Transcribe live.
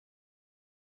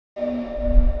I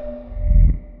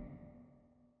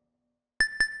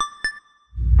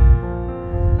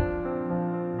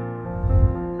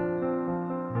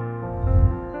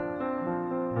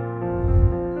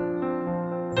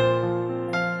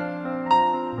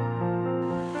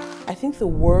think the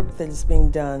work that is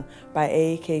being done by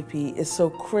AAKP is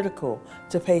so critical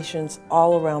to patients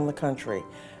all around the country.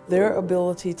 Their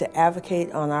ability to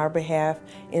advocate on our behalf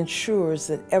ensures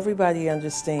that everybody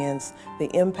understands the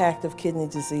impact of kidney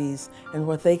disease and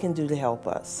what they can do to help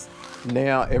us.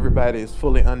 Now everybody is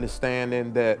fully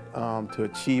understanding that to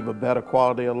achieve a better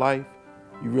quality of life,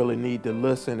 you really need to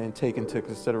listen and take into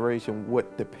consideration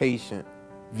what the patient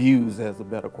views as a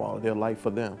better quality of life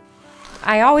for them.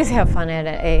 I always have fun at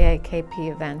an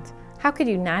AAKP event. How could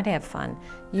you not have fun?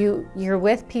 You're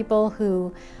with people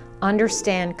who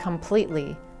understand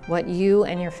completely what you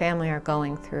and your family are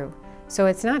going through. So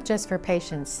it's not just for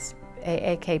patients,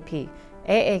 AAKP.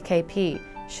 AAKP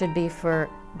should be for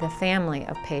the family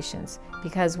of patients,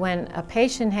 because when a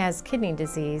patient has kidney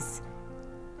disease,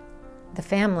 the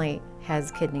family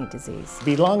has kidney disease.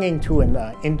 Belonging to an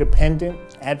independent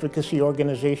advocacy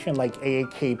organization like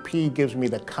AAKP gives me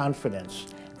the confidence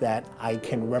that I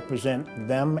can represent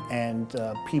them and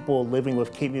people living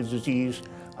with kidney disease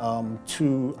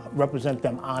to represent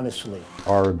them honestly.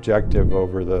 Our objective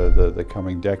over the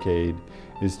coming decade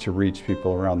is to reach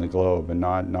people around the globe and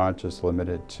not just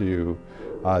limited to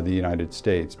the United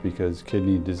States, because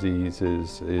kidney disease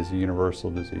is a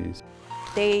universal disease.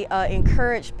 They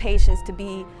encourage patients to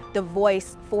be the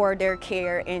voice for their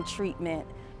care and treatment.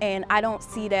 And I don't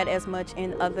see that as much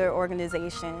in other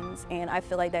organizations. And I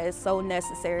feel like that is so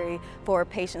necessary for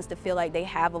patients to feel like they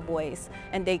have a voice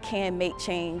and they can make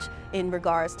change in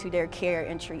regards to their care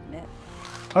and treatment.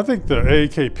 I think the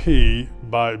AAKP,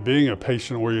 by being a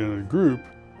patient-oriented group,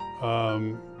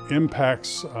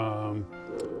 impacts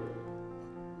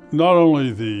not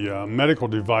only the medical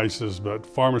devices, but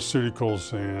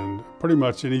pharmaceuticals and pretty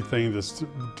much anything that's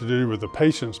to do with the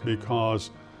patients, because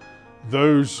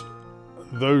those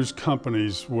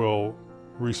companies will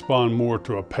respond more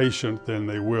to a patient than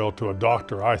they will to a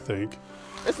doctor, I think.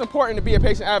 It's important to be a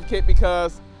patient advocate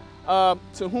because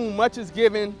to whom much is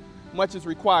given, much is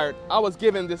required. I was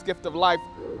given this gift of life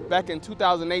back in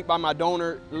 2008 by my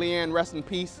donor, Leanne, rest in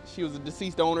peace. She was a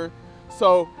deceased donor.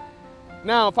 So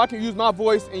now if I can use my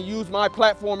voice and use my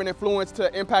platform and influence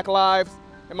to impact lives,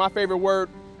 and my favorite word,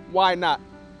 why not?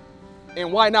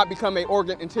 And why not become an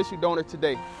organ and tissue donor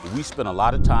today? We spend a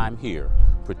lot of time here,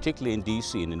 particularly in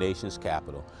DC, in the nation's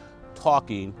capital,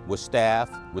 talking with staff,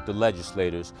 with the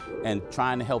legislators, and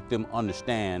trying to help them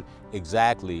understand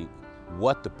exactly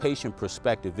what the patient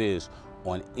perspective is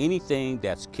on anything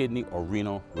that's kidney or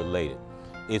renal related.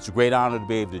 It's a great honor to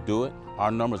be able to do it.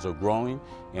 Our numbers are growing,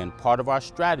 and part of our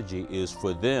strategy is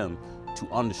for them to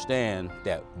understand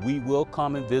that we will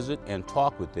come and visit and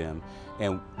talk with them,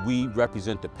 and we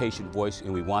represent the patient voice,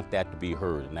 and we want that to be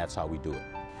heard, and that's how we do it.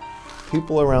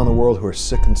 People around the world who are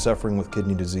sick and suffering with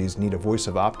kidney disease need a voice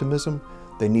of optimism,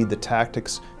 they need the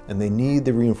tactics, and they need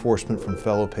the reinforcement from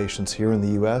fellow patients here in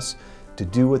the U.S. to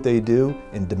do what they do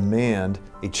and demand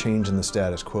a change in the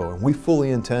status quo. And we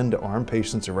fully intend to arm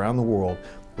patients around the world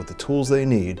with the tools they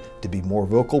need to be more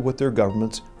vocal with their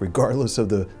governments, regardless of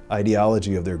the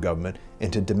ideology of their government,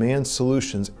 and to demand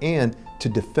solutions and to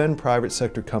defend private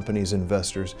sector companies and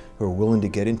investors who are willing to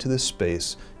get into this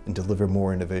space and deliver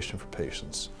more innovation for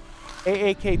patients.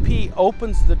 AAKP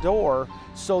opens the door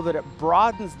so that it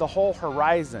broadens the whole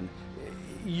horizon.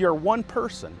 You're one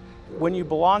person. When you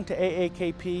belong to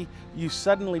AAKP, you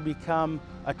suddenly become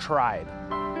a tribe.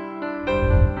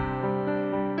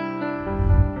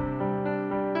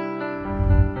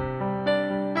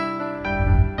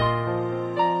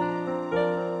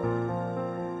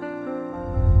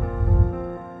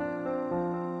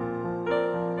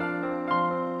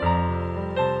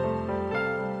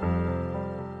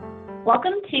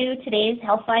 Welcome to today's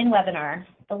HealthLine webinar,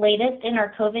 the latest in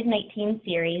our COVID-19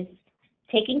 series,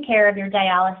 Taking Care of Your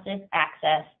Dialysis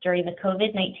Access During the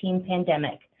COVID-19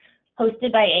 Pandemic,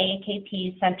 hosted by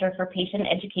AAKP's Center for Patient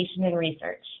Education and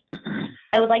Research.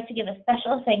 I would like to give a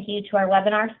special thank you to our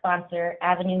webinar sponsor,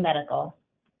 Avenue Medical,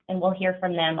 and we'll hear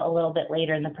from them a little bit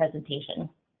later in the presentation.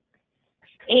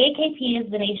 AAKP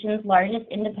is the nation's largest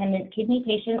independent kidney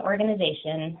patient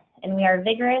organization, and we are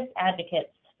vigorous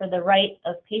advocates for the right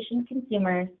of patient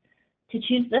consumers to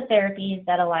choose the therapies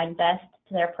that align best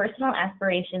to their personal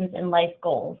aspirations and life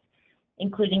goals,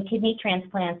 including kidney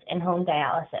transplants and home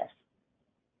dialysis.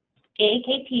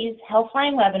 AAKP's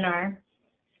HealthLine webinar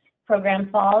program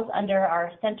falls under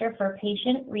our Center for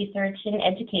Patient Research and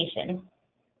Education,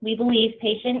 We believe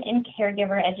patient and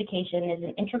caregiver education is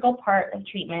an integral part of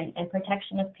treatment and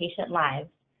protection of patient lives,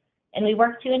 and we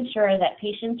work to ensure that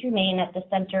patients remain at the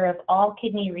center of all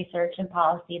kidney research and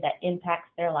policy that impacts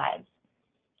their lives.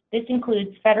 This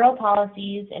includes federal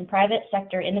policies and private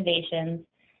sector innovations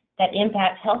that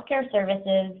impact healthcare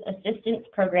services, assistance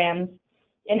programs,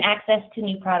 and access to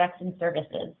new products and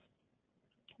services.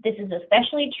 This is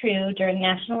especially true during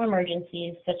national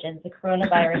emergencies such as the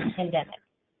coronavirus pandemic,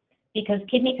 because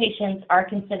kidney patients are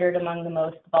considered among the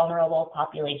most vulnerable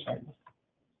populations.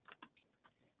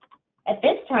 At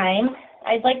this time,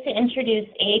 I'd like to introduce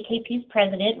AAKP's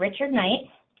president, Richard Knight.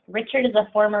 Richard is a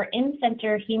former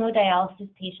in-center hemodialysis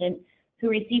patient who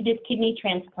received his kidney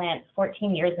transplant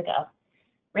 14 years ago.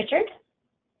 Richard?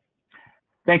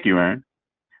 Thank you, Erin.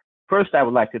 First, I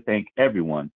would like to thank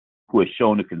everyone who has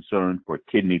shown a concern for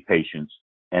kidney patients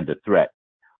and the threat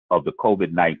of the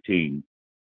COVID-19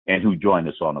 and who joined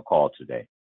us on the call today.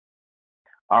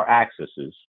 Our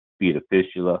accesses, be it a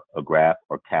fistula, a graft,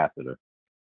 or catheter,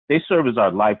 they serve as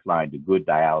our lifeline to good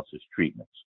dialysis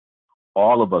treatments.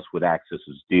 All of us with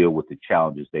accesses deal with the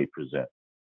challenges they present.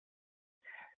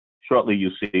 Shortly,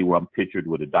 you'll see where I'm pictured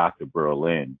with a Dr.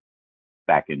 Berlin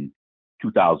back in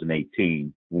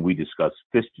 2018 when we discussed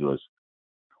fistulas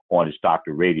on his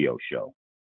Doctor Radio show.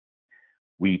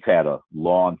 We've had a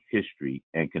long history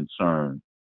and concern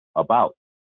about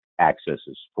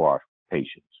accesses for our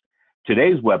patients.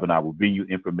 Today's webinar will bring you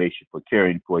information for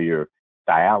caring for your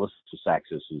dialysis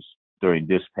accesses during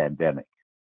this pandemic.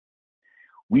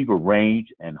 We've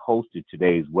arranged and hosted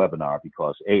today's webinar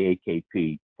because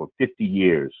AAKP for 50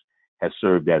 years has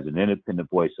served as an independent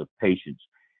voice of patients,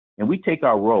 and we take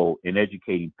our role in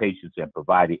educating patients and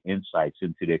providing insights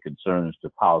into their concerns to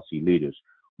policy leaders.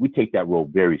 We take that role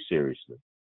very seriously.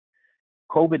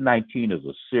 COVID-19 is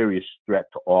a serious threat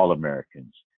to all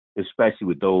Americans, especially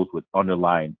with those with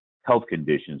underlying health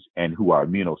conditions and who are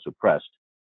immunosuppressed,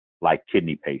 like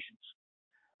kidney patients.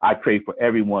 I pray for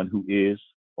everyone who is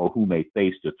or who may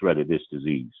face the threat of this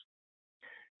disease.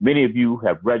 Many of you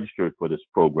have registered for this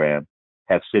program,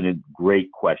 have sent in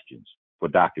great questions for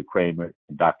Dr. Kramer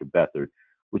and Dr. Beathard,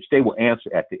 which they will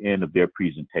answer at the end of their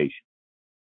presentation.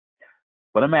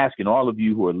 But I'm asking all of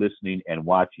you who are listening and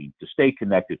watching to stay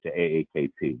connected to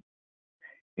AAKP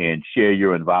and share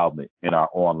your involvement in our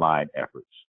online efforts.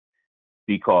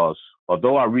 Because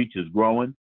although our reach is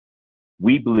growing,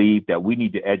 we believe that we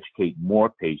need to educate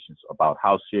more patients about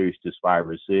how serious this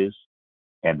virus is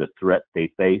and the threat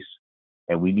they face,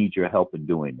 and we need your help in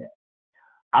doing that.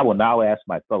 I will now ask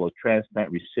my fellow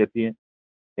transplant recipient,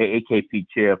 AAKP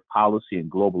Chair of Policy and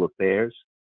Global Affairs,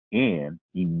 and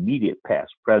immediate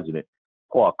past President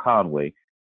Paul Conway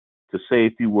to say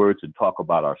a few words and talk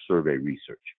about our survey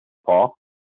research. Paul?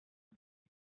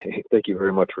 Hey, thank you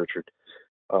very much, Richard.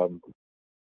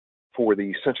 For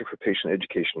the Center for Patient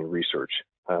Education and Research,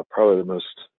 probably the most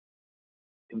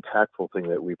impactful thing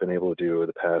that we've been able to do over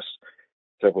the past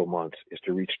several months is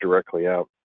to reach directly out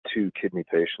to kidney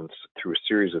patients through a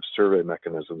series of survey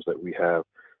mechanisms that we have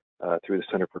through the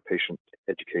Center for Patient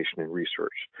Education and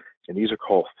Research. And these are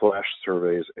called flash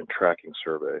surveys and tracking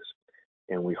surveys.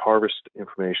 And we harvest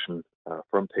information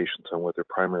from patients on what their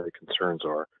primary concerns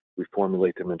are. We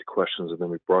formulate them into questions, and then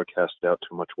we broadcast it out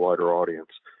to a much wider audience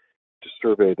to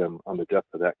survey them on the depth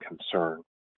of that concern.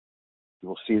 You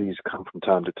will see these come from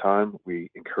time to time. We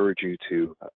encourage you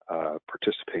to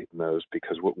participate in those,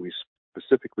 because what we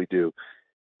specifically do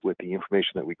with the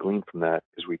information that we glean from that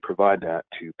is we provide that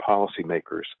to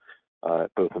policymakers,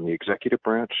 both in the executive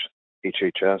branch,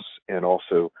 HHS, and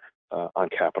also on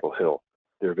Capitol Hill.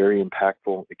 They're very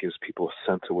impactful. It gives people a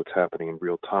sense of what's happening in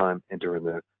real time. And during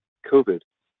the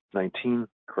COVID-19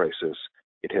 crisis,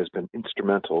 it has been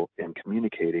instrumental in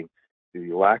communicating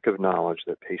the lack of knowledge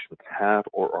that patients have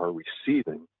or are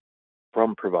receiving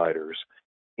from providers,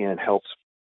 and helps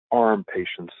arm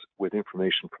patients with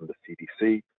information from the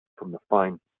CDC, from the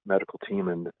fine medical team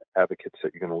and advocates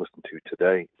that you're going to listen to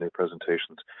today in their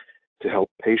presentations, to help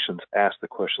patients ask the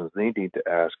questions they need to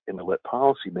ask, and to let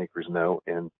policymakers know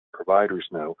and providers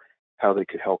know how they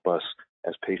could help us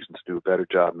as patients do a better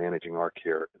job managing our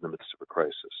care in the midst of a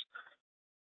crisis.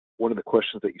 One of the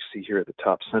questions that you see here at the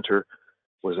top center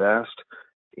was asked,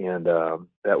 and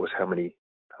that was how many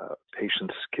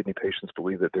patients, kidney patients,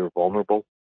 believe that they're vulnerable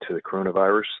to the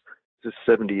coronavirus. This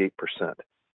is 78%.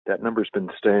 That number's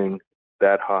been staying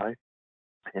that high,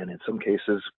 and in some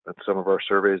cases, in some of our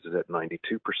surveys, is at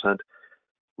 92%.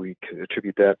 We can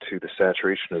attribute that to the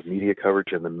saturation of media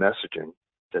coverage and the messaging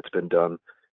that's been done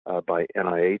by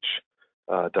NIH,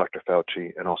 Dr.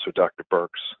 Fauci, and also Dr. Birx,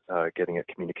 getting it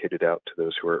communicated out to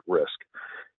those who are at risk.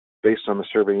 Based on the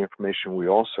survey information, we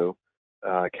also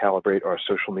calibrate our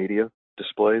social media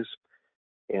displays.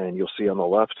 And you'll see on the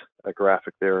left a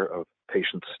graphic there of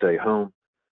patients stay home,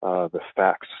 the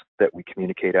facts that we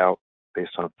communicate out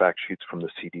based on fact sheets from the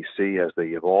CDC as they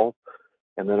evolve.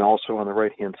 And then also on the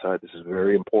right-hand side, this is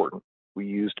very important, we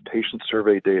used patient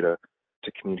survey data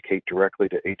to communicate directly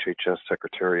to HHS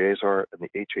Secretary Azar and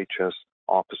the HHS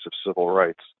Office of Civil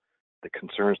Rights the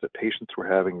concerns that patients were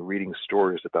having reading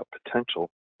stories about potential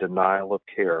denial of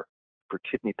care for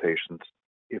kidney patients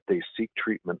if they seek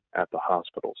treatment at the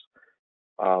hospitals.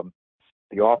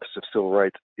 The Office of Civil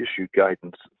Rights issued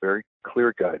guidance, very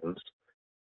clear guidance,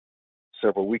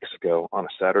 several weeks ago on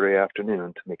a Saturday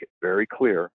afternoon to make it very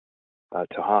clear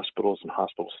to hospitals and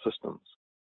hospital systems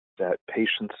that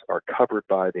patients are covered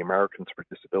by the Americans with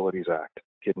Disabilities Act,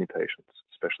 kidney patients,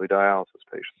 especially dialysis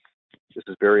patients. This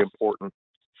is very important.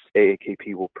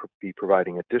 AAKP will be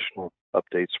providing additional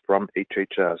updates from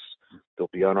HHS. They'll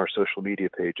be on our social media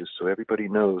pages so everybody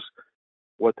knows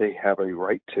what they have a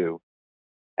right to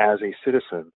as a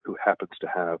citizen who happens to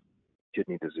have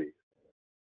kidney disease.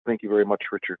 Thank you very much,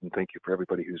 Richard, and thank you for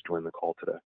everybody who's joined the call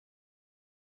today.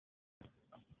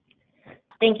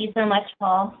 Thank you so much,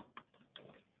 Paul.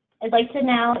 I'd like to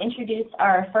now introduce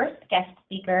our first guest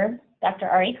speaker, Dr.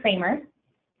 Ari Kramer.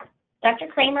 Dr.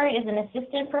 Kramer is an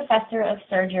assistant professor of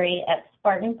surgery at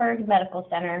Spartanburg Medical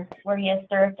Center, where he has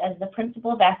served as the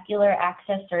principal vascular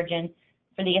access surgeon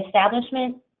for the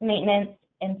establishment, maintenance,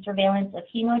 and surveillance of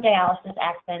hemodialysis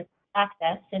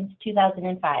access since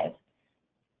 2005.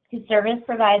 His service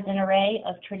provides an array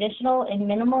of traditional and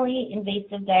minimally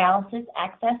invasive dialysis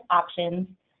access options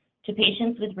to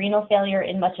patients with renal failure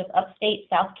in much of upstate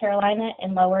South Carolina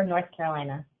and lower North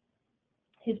Carolina.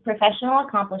 His professional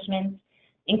accomplishments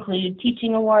include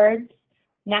teaching awards,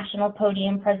 national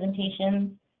podium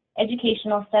presentations,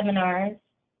 educational seminars,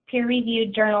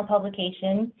 peer-reviewed journal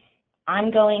publications,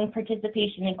 ongoing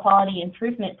participation in quality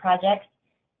improvement projects,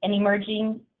 and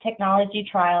emerging technology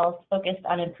trials focused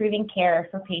on improving care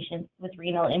for patients with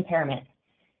renal impairment.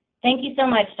 Thank you so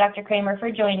much, Dr. Kramer,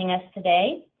 for joining us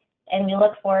today, and we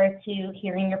look forward to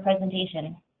hearing your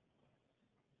presentation.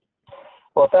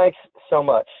 Well, thanks so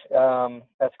much.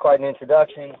 That's quite an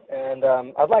introduction, and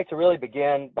I'd like to really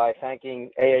begin by thanking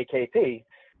AAKP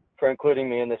for including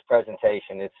me in this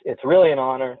presentation. It's really an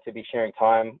honor to be sharing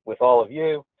time with all of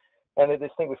you and the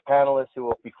distinguished panelists who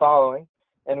will be following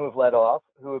and who have led off,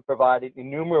 who have provided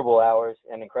innumerable hours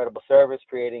and incredible service,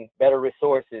 creating better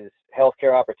resources,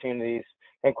 healthcare opportunities,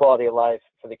 and quality of life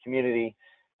for the community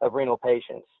of renal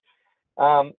patients.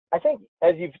 I think,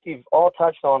 as you've all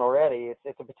touched on already,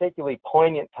 it's a particularly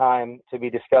poignant time to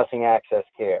be discussing access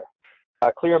care.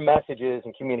 Clear messages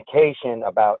and communication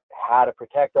about how to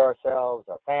protect ourselves,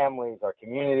 our families, our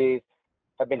communities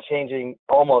have been changing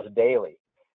almost daily.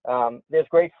 There's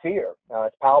great fear,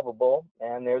 it's palpable,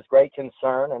 and there's great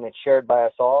concern, and it's shared by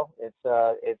us all.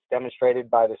 It's demonstrated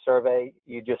by the survey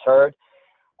you just heard.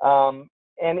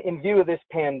 And in view of this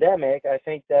pandemic, I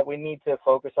think that we need to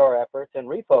focus our efforts and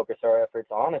refocus our efforts,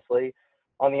 honestly,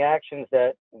 on the actions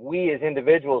that we as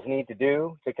individuals need to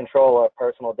do to control our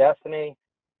personal destiny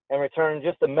and return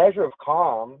just a measure of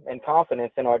calm and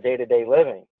confidence in our day-to-day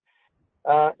living.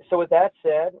 So with that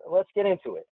said, let's get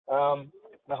into it.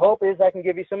 The hope is I can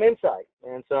give you some insight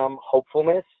and some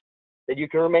hopefulness that you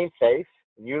can remain safe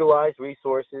and utilize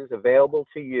resources available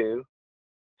to you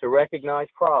to recognize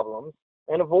problems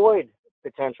and avoid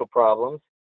potential problems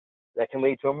that can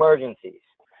lead to emergencies.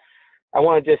 I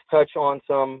want to just touch on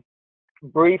some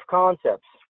brief concepts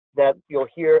that you'll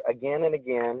hear again and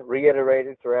again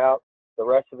reiterated throughout the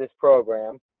rest of this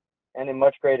program and in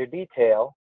much greater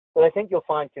detail that I think you'll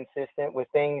find consistent with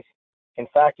things, in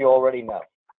fact, you already know.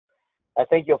 I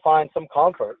think you'll find some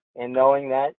comfort in knowing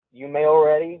that you may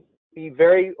already be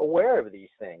very aware of these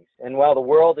things. And while the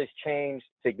world has changed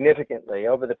significantly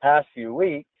over the past few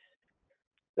weeks,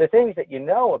 the things that you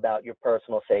know about your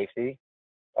personal safety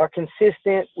are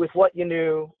consistent with what you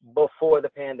knew before the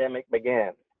pandemic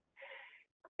began.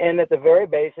 And at the very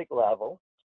basic level,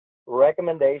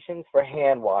 recommendations for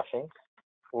hand washing,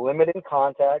 limiting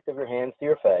contact of your hands to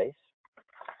your face,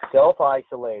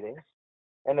 self-isolating,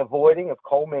 and avoiding of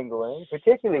commingling,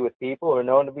 particularly with people who are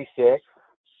known to be sick,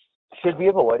 should be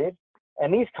avoided.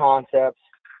 And these concepts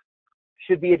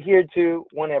should be adhered to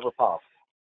whenever possible.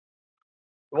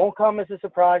 It won't come as a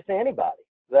surprise to anybody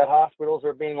that hospitals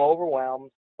are being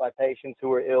overwhelmed by patients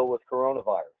who are ill with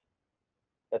coronavirus,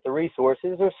 that the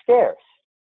resources are scarce,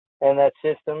 and that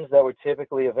systems that were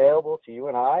typically available to you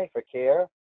and I for care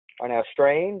are now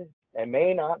strained and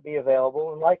may not be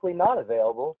available and likely not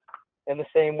available in the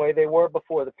same way they were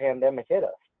before the pandemic hit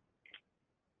us.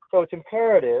 So it's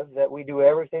imperative that we do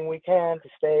everything we can to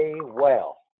stay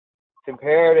well. It's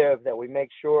imperative that we make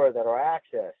sure that our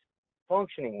access is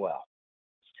functioning well.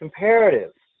 It's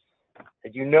imperative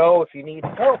that you know if you need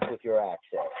help with your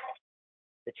access,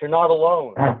 that you're not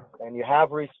alone and you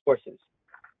have resources,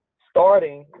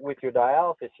 starting with your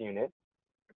dialysis unit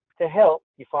to help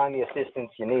you find the assistance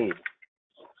you need.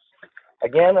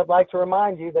 Again, I'd like to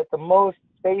remind you that the most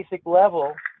basic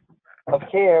level of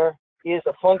care is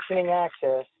a functioning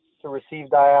access to receive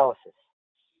dialysis.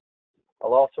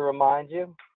 I'll also remind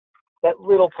you that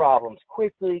little problems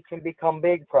quickly can become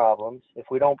big problems if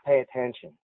we don't pay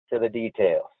attention to the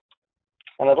details.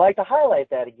 And I'd like to highlight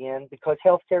that again because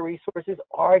healthcare resources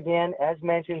are, again, as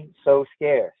mentioned, so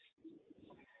scarce.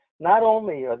 Not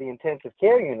only are the intensive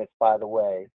care units, by the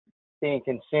way, being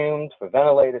consumed for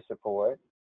ventilator support,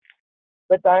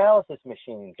 but dialysis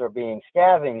machines are being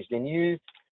scavenged and used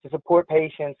to support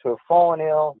patients who have fallen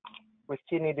ill with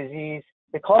kidney disease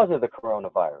because of the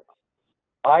coronavirus.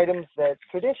 Items that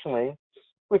traditionally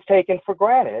we've taken for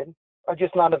granted are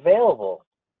just not available.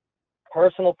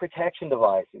 Personal protection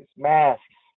devices, masks,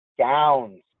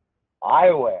 gowns,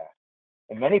 eyewear,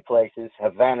 in many places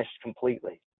have vanished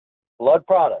completely. Blood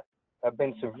products have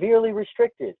been severely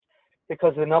restricted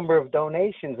because the number of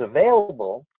donations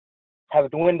available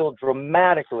have dwindled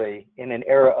dramatically in an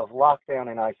era of lockdown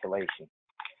and isolation.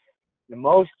 In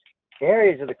most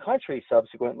areas of the country,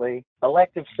 subsequently,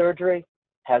 elective surgery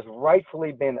has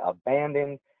rightfully been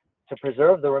abandoned to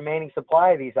preserve the remaining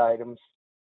supply of these items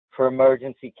for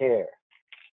emergency care.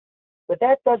 But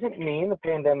that doesn't mean the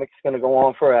pandemic's going to go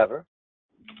on forever.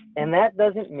 And that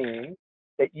doesn't mean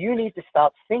that you need to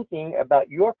stop thinking about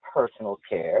your personal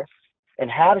care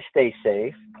and how to stay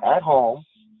safe at home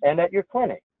and at your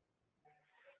clinic.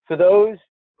 For those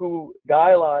who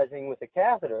dialyzing with a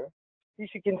catheter, you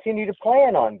should continue to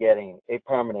plan on getting a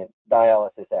permanent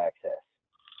dialysis access.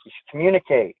 You should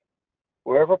communicate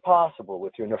wherever possible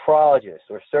with your nephrologist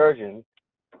or surgeon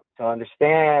to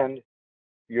understand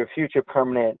your future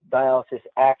permanent dialysis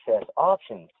access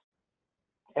options.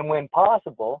 And when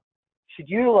possible, should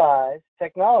utilize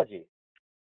technology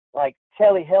like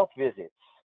telehealth visits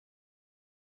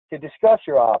to discuss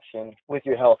your option with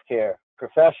your healthcare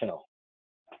professional.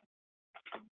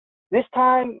 This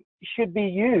time should be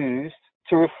used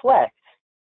to reflect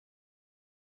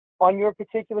on your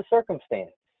particular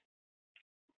circumstance.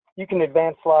 You can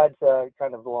advance slides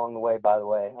kind of along the way, by the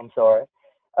way, I'm sorry.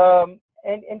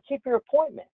 And keep your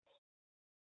appointments.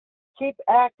 Keep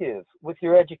active with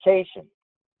your education.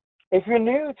 If you're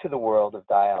new to the world of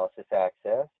dialysis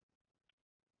access,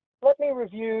 let me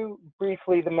review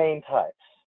briefly the main types.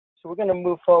 So we're going to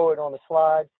move forward on the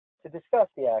slides to discuss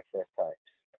the access types.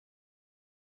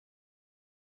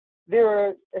 There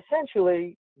are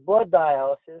essentially blood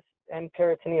dialysis and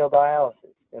peritoneal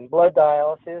dialysis. And blood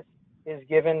dialysis is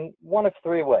given one of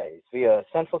three ways, via a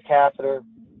central catheter,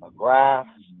 a graft,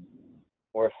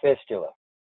 or a fistula.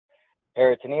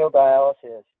 Peritoneal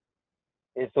dialysis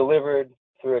is delivered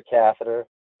through a catheter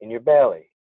in your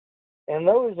belly. And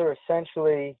those are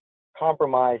essentially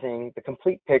compromising the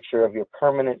complete picture of your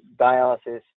permanent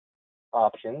dialysis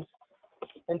options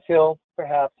until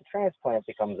perhaps a transplant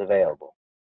becomes available.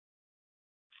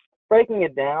 Breaking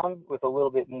it down with a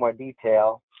little bit more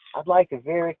detail, I'd like to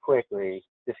very quickly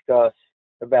discuss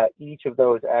about each of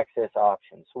those access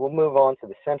options. So we'll move on to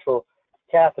the central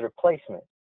catheter placement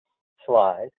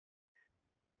slide.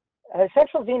 A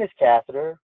central venous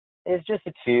catheter is just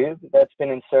a tube that's been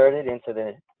inserted into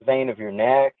the vein of your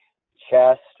neck,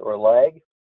 chest, or leg,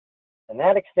 and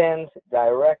that extends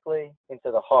directly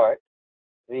into the heart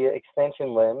via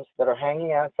extension limbs that are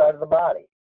hanging outside of the body.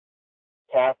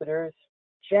 Catheters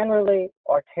generally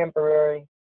are temporary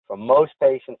for most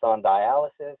patients on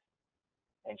dialysis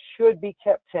and should be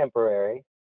kept temporary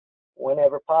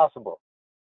whenever possible.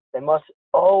 They must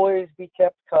always be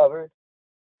kept covered,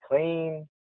 clean,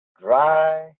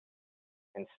 dry,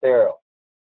 and sterile.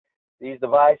 These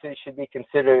devices should be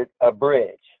considered a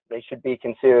bridge. They should be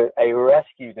considered a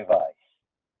rescue device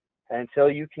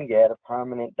until you can get a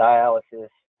permanent dialysis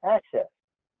access.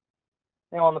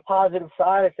 Now, on the positive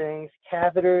side of things,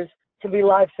 catheters can be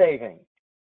life-saving.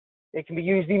 They can be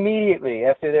used immediately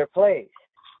after they're placed.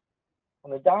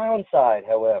 On the downside,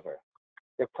 however,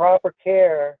 their proper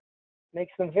care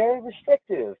makes them very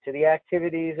restrictive to the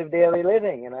activities of daily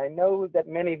living, and I know that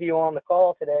many of you on the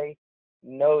call today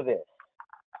know this.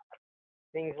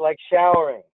 Things like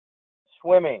showering,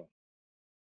 swimming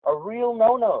are real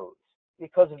no-nos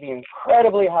because of the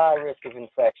incredibly high risk of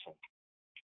infection.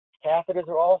 Catheters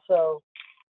are also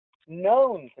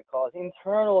known to cause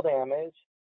internal damage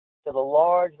to the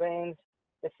large veins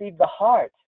that feed the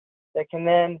heart that can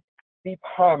then be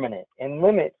permanent and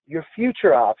limit your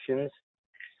future options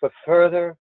for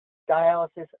further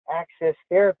dialysis access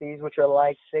therapies, which are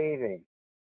life-saving.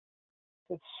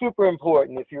 It's super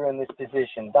important if you're in this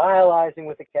position, dialyzing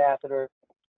with a catheter,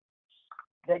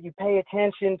 that you pay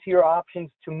attention to your options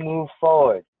to move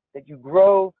forward, that you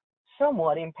grow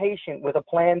somewhat impatient with a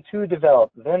plan to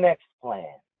develop the next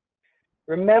plan.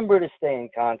 Remember to stay in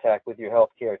contact with your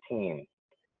healthcare team.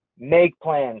 Make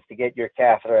plans to get your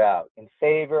catheter out in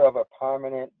favor of a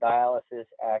permanent dialysis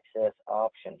access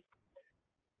option.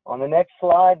 On the next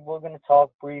slide, we're going to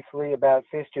talk briefly about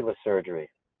fistula surgery.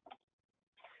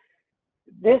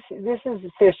 This is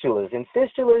fistulas, and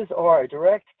fistulas are a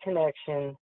direct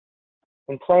connection,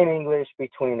 in plain English,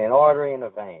 between an artery and a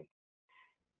vein.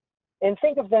 And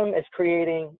think of them as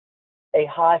creating a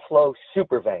high-flow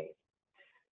supervein.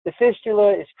 The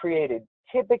fistula is created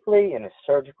typically in a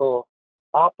surgical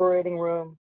operating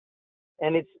room,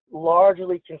 and it's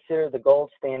largely considered the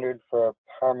gold standard for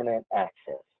permanent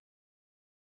access.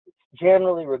 It's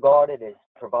generally regarded as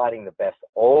providing the best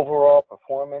overall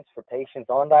performance for patients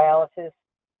on dialysis.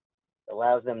 It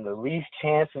allows them the least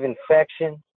chance of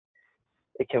infection.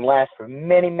 It can last for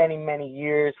many, many, many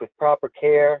years with proper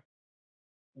care,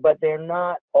 but they're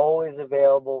not always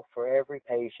available for every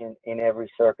patient in every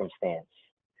circumstance.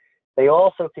 They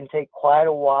also can take quite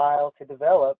a while to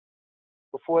develop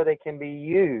before they can be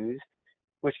used,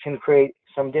 which can create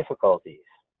some difficulties.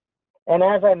 And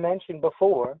as I mentioned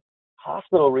before,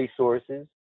 hospital resources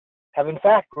have in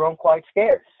fact grown quite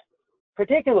scarce,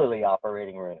 particularly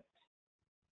operating rooms.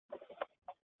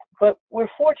 But we're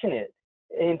fortunate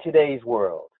in today's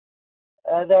world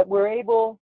that we're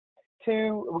able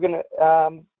to,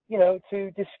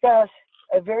 to discuss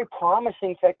a very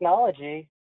promising technology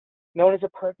known as a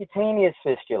percutaneous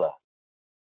fistula.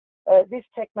 This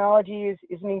technology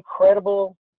is an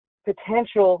incredible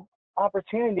potential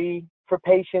opportunity for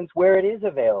patients where it is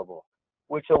available,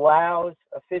 which allows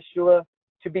a fistula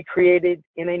to be created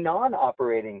in a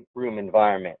non-operating room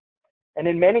environment, and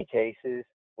in many cases,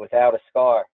 without a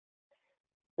scar.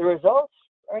 The results,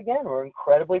 again, are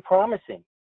incredibly promising,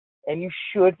 and you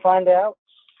should find out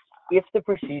if the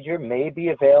procedure may be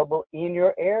available in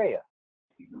your area.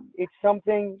 It's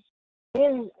something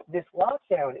in this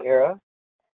lockdown era,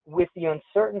 with the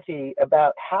uncertainty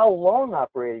about how long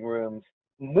operating rooms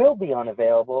will be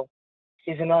unavailable,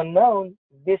 is an unknown.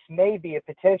 This may be a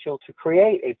potential to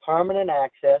create a permanent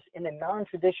access in a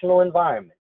non-traditional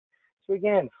environment. So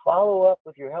again, follow up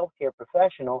with your healthcare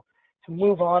professional to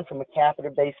move on from a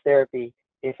catheter-based therapy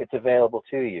if it's available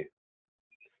to you.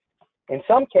 In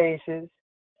some cases,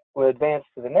 we'll advance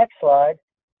to the next slide,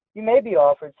 you may be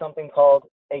offered something called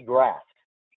a graft.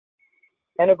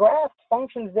 And a graft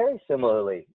functions very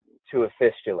similarly to a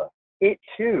fistula. It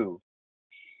too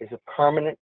is a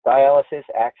permanent dialysis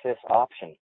access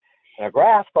option. And a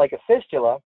graft, like a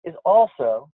fistula, is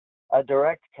also a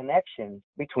direct connection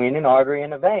between an artery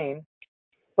and a vein,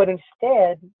 but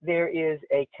instead there is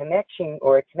a connection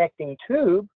or a connecting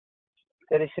tube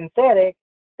that is synthetic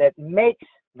that makes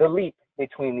the leap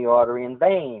between the artery and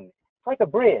vein. It's like a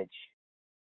bridge.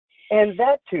 And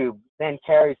that tube then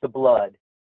carries the blood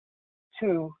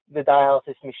to the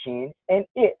dialysis machine, and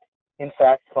it, in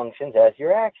fact, functions as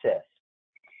your access.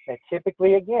 And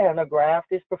typically, again, a graft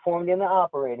is performed in the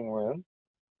operating room,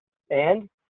 and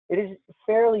it is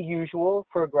fairly usual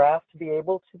for a graft to be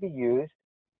able to be used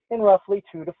in roughly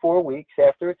 2 to 4 weeks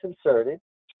after it's inserted.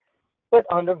 But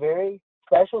under very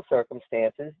special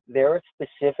circumstances, there are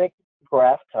specific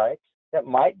graft types that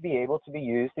might be able to be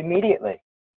used immediately.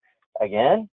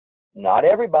 Again, not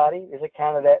everybody is a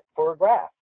candidate for a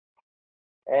graft.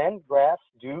 And grafts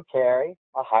do carry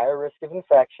a higher risk of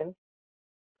infection,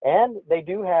 and they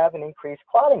do have an increased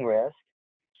clotting risk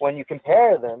when you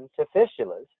compare them to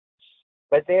fistulas,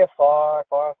 but they are far,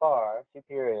 far, far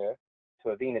superior to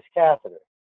a venous catheter.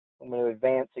 I'm going to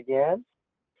advance again.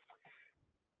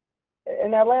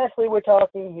 And now lastly, we're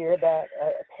talking here about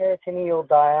peritoneal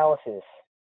dialysis.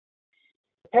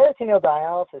 The peritoneal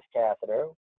dialysis catheter,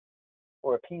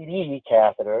 or a PD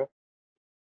catheter,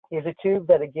 is a tube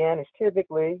that, again, is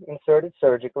typically inserted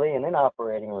surgically in an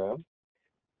operating room,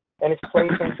 and it's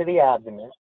placed into the abdomen.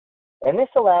 And this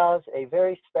allows a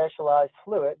very specialized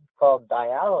fluid called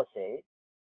dialysate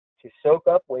to soak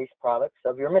up waste products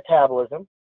of your metabolism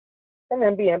and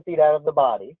then be emptied out of the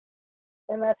body.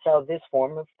 And that's how this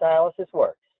form of dialysis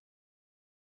works.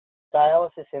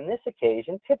 Dialysis in this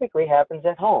occasion typically happens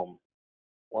at home.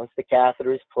 Once the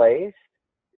catheter is placed,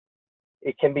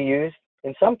 it can be used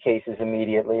in some cases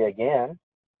immediately again,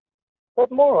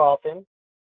 but more often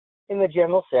in the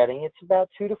general setting, it's about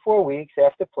 2 to 4 weeks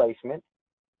after placement.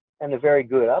 And the very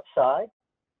good upside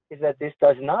is that this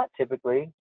does not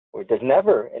typically, or does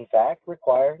never, in fact,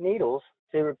 require needles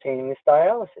to obtaining this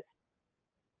dialysis.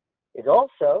 It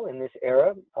also, in this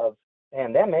era of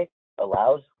pandemic,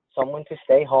 allows someone to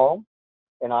stay home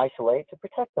and isolate to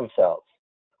protect themselves.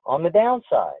 On the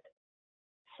downside,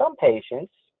 some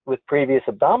patients with previous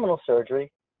abdominal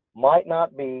surgery might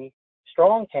not be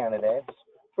strong candidates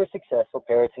for successful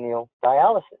peritoneal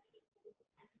dialysis.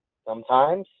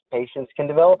 Sometimes patients can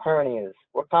develop hernias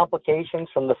or complications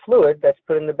from the fluid that's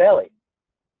put in the belly,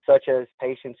 such as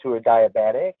patients who are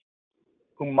diabetic,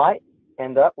 who might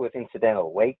end up with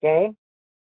incidental weight gain,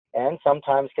 and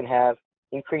sometimes can have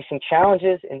increasing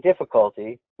challenges and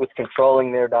difficulty with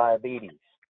controlling their diabetes.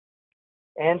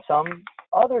 And some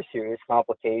other serious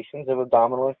complications of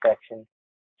abdominal infection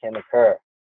can occur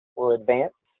or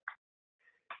advance.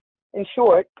 In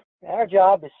short, our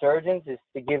job as surgeons is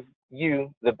to give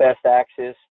you the best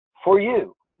access for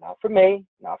you, not for me,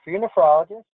 not for your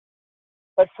nephrologist,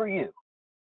 but for you.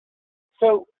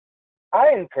 So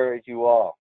I encourage you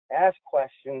all, ask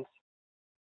questions,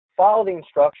 follow the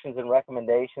instructions and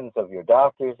recommendations of your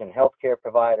doctors and healthcare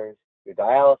providers, your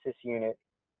dialysis unit.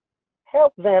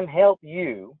 Help them help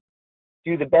you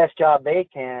do the best job they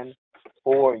can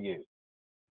for you.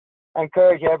 I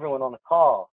encourage everyone on the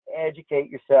call to educate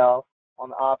yourself on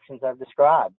the options I've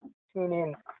described. Tune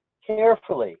in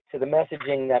carefully to the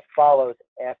messaging that follows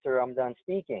after I'm done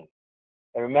speaking.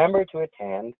 And remember to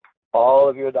attend all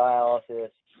of your dialysis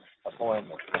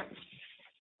appointments.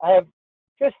 I have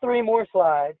just 3 more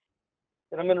slides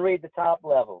that I'm going to read the top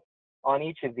level on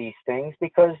each of these things,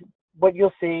 because what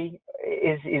you'll see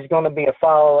is going to be a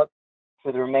follow-up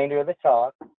for the remainder of the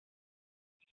talk.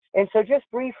 And so just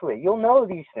briefly, you'll know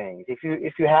these things. If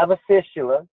you have a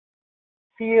fistula,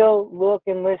 feel, look,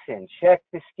 and listen. Check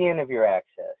the skin of your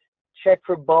access. Check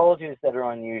for bulges that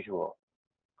are unusual.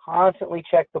 Constantly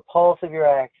check the pulse of your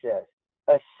access.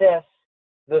 Assess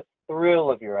the thrill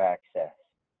of your access.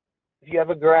 If you have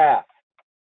a graft,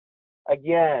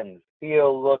 again,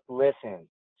 feel, look, listen.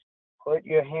 Put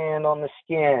your hand on the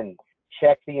skin.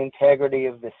 Check the integrity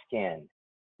of the skin.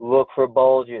 Look for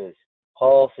bulges,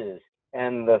 pulses,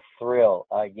 and the thrill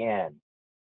again.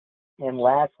 And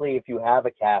lastly, if you have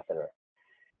a catheter,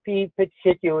 be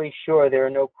particularly sure there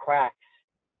are no cracks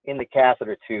in the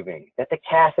catheter tubing, that the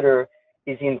catheter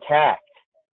is intact,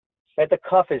 that the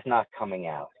cuff is not coming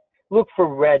out. Look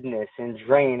for redness and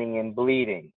draining and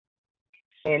bleeding.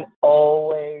 And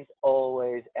always,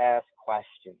 always ask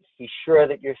questions. Be sure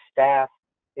that your staff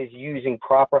is using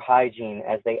proper hygiene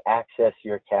as they access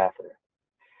your catheter.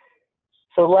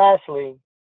 So lastly,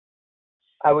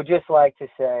 I would just like to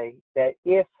say that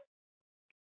if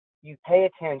you pay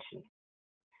attention,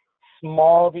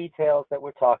 small details that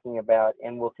we're talking about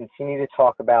and we'll continue to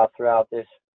talk about throughout this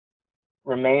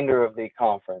remainder of the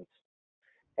conference,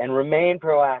 and remain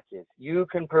proactive, you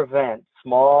can prevent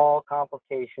small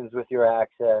complications with your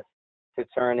access to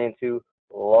turn into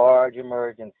large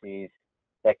emergencies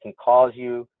that can cause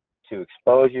you to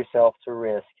expose yourself to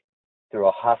risk through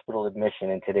a hospital admission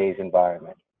in today's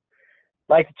environment.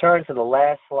 I'd like to turn to the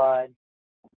last slide.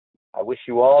 I wish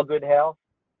you all good health,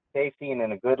 safety,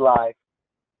 and a good life.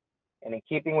 And in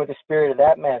keeping with the spirit of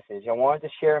that message, I wanted to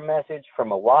share a message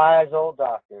from a wise old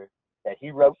doctor that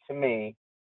he wrote to me,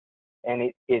 and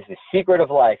it is the secret of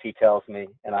life, he tells me,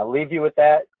 and I'll leave you with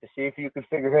that to see if you can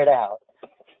figure it out.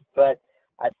 But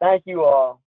I thank you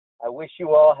all. I wish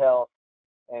you all health,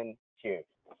 and cheers.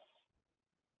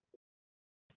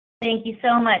 Thank you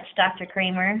so much, Dr.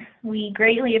 Kramer. We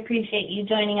greatly appreciate you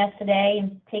joining us today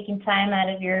and taking time out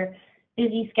of your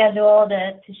busy schedule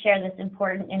to share this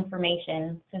important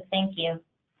information. So thank you.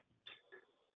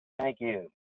 Thank you.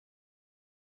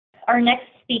 Our next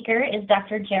speaker is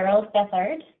Dr. Gerald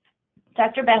Beathard.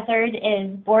 Dr. Beathard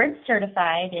is board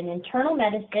certified in internal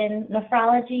medicine,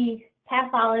 nephrology,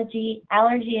 pathology,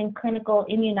 allergy and clinical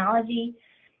immunology,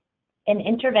 and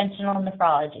interventional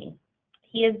nephrology.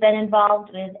 He has been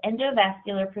involved with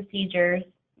endovascular procedures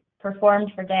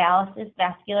performed for dialysis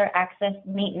vascular access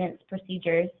maintenance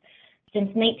procedures since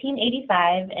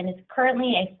 1985 and is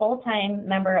currently a full-time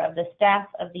member of the staff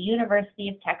of the University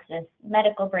of Texas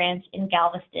Medical Branch in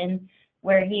Galveston,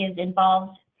 where he is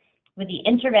involved with the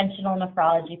interventional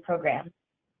nephrology program.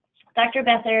 Dr.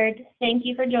 Beathard, thank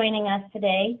you for joining us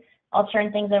today. I'll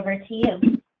turn things over to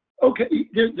you. Okay,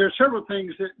 there are several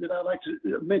things that I'd like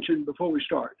to mention before we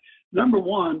start. Number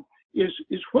one is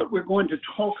what we're going to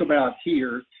talk about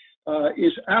here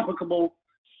is applicable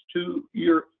to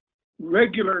your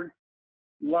regular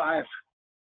life,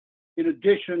 in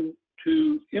addition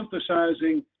to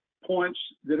emphasizing points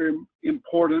that are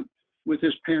important with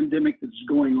this pandemic that's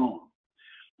going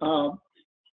on.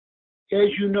 as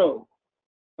you know,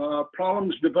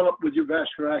 problems develop with your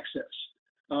vascular access.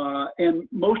 And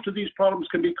most of these problems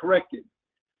can be corrected.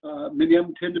 Many of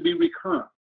them tend to be recurrent.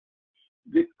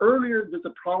 The earlier that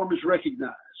the problem is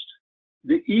recognized,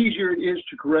 the easier it is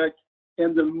to correct,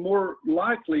 and the more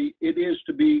likely it is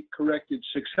to be corrected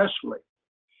successfully.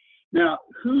 Now,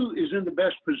 who is in the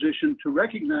best position to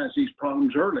recognize these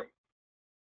problems early?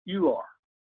 You are,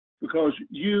 because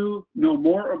you know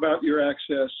more about your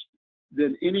access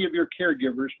than any of your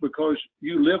caregivers, because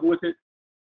you live with it.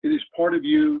 It is part of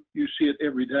you. You see it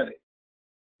every day.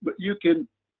 But you can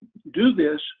do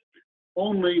this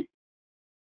only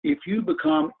if you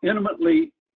become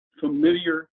intimately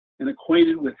familiar and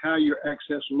acquainted with how your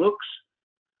access looks,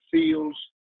 feels,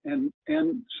 and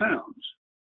sounds.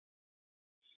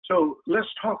 So let's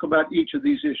talk about each of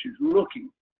these issues. Looking.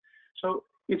 So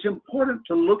it's important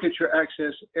to look at your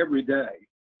access every day,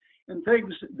 and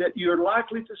things that you're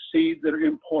likely to see that are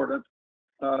important.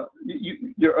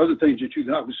 There are other things that you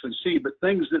can obviously see, but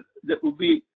things that will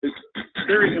be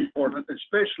very important,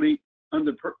 especially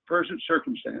under present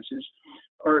circumstances,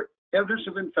 are evidence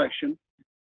of infection,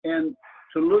 and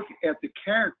to look at the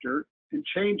character and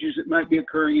changes that might be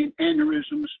occurring in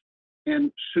aneurysms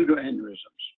and pseudoaneurysms.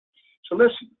 So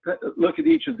let's look at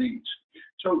each of these.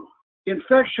 So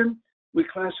infection, we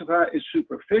classify as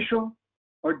superficial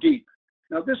or deep.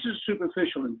 Now this is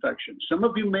superficial infection. Some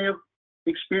of you may have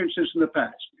experienced this in the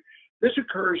past. This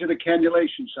occurs at a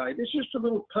cannulation site. It's just a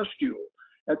little pustule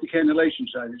at the cannulation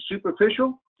site. It's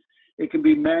superficial. It can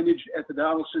be managed at the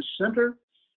dialysis center.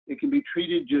 It can be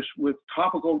treated just with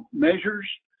topical measures.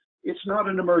 It's not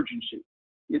an emergency.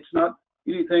 It's not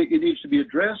anything, it needs to be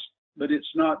addressed, but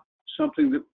it's not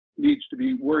something that needs to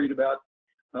be worried about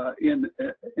in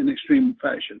extreme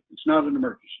fashion. It's not an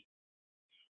emergency.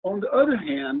 On the other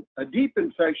hand, a deep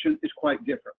infection is quite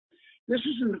different. This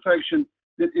is an infection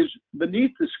that is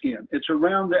beneath the skin. It's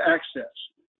around the access,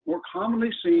 more commonly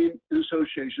seen in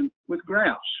association with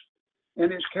grafts,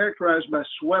 and it's characterized by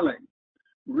swelling,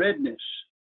 redness,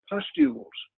 pustules,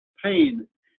 pain,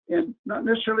 and not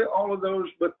necessarily all of those,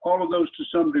 but all of those to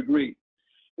some degree.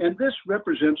 And this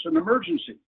represents an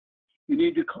emergency. You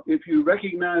need to, if you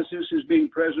recognize this as being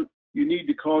present, you need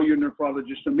to call your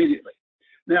nephrologist immediately.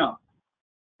 Now,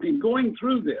 in going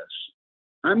through this,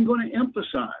 I'm going to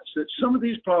emphasize that some of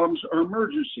these problems are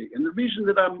emergency. And the reason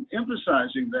that I'm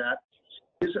emphasizing that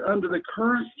is under the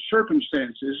current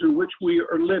circumstances in which we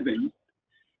are living,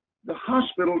 the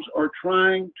hospitals are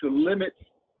trying to limit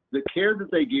the care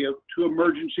that they give to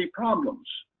emergency problems.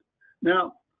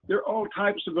 Now, there are all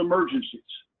types of emergencies,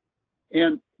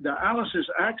 and dialysis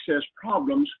access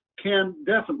problems can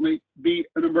definitely be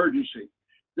an emergency.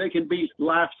 They can be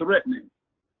life-threatening.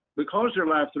 Because they're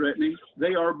life-threatening,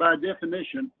 they are by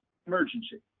definition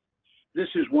emergency. This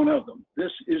is one of them.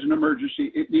 This is an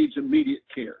emergency. It needs immediate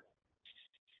care.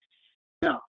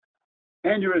 Now,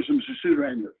 aneurysms or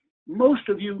pseudoaneurysms. Most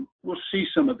of you will see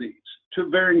some of these to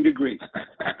varying degrees.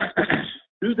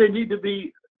 Do they need to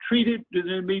be treated? Do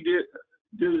they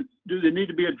need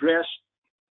to be addressed?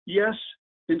 Yes,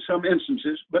 in some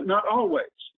instances, but not always.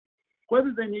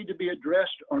 Whether they need to be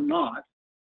addressed or not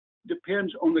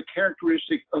depends on the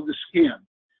characteristic of the skin.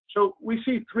 So we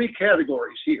see three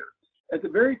categories here. At the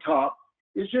very top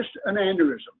is just an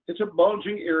aneurysm. It's a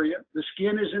bulging area. The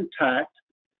skin is intact.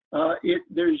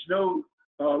 There's no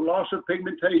loss of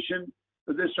pigmentation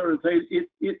or this sort of thing.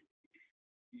 It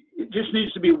just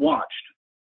needs to be watched.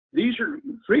 These are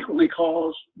frequently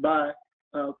caused by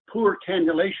poor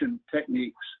cannulation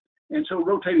techniques. And so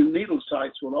rotating needle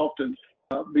sites will often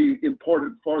be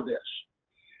important for this.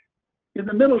 In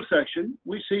the middle section,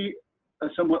 we see a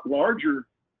somewhat larger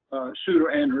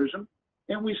pseudoaneurysm,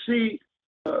 and we see,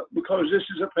 because this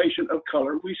is a patient of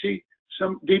color, we see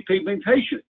some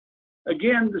depigmentation.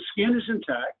 Again, the skin is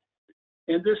intact,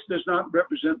 and this does not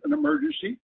represent an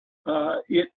emergency.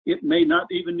 It may not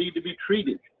even need to be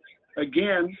treated.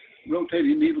 Again,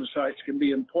 rotating needle sites can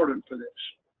be important for this.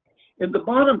 In the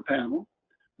bottom panel,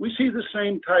 we see the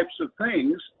same types of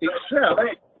things,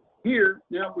 except here,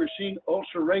 now we're seeing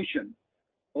ulceration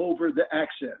over the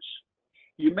access.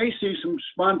 You may see some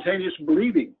spontaneous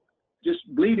bleeding, just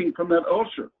bleeding from that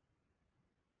ulcer.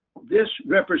 This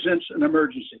represents an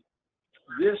emergency.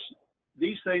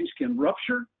 These things can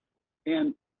rupture,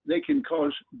 and they can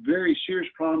cause very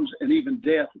serious problems and even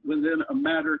death within a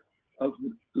matter of,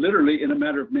 literally in a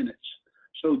matter of minutes.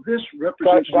 So this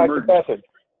represents an emergency. Beathard.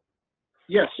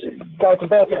 Yes. Dr.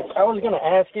 Beathard, I was going to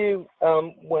ask you,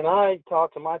 when I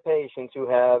talk to my patients who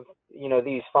have,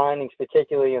 these findings,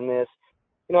 particularly in this,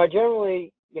 I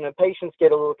generally, patients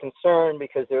get a little concerned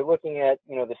because they're looking at,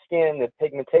 the skin, the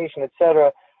pigmentation, et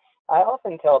cetera. I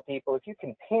often tell people if you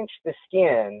can pinch the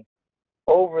skin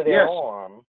over their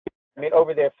arm,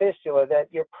 over their fistula, that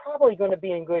you're probably going to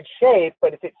be in good shape.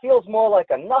 But if it feels more like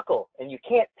a knuckle and you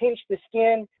can't pinch the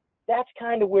skin, that's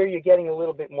kind of where you're getting a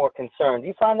little bit more concerned. Do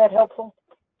you find that helpful?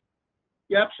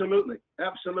 Yeah, absolutely,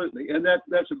 absolutely, and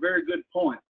that's a very good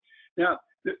point. Now,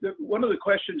 one of the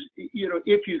questions,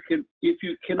 if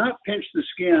you cannot pinch the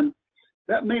skin,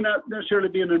 that may not necessarily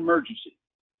be an emergency,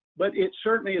 but it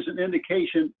certainly is an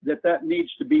indication that needs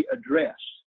to be addressed,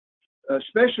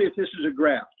 especially if this is a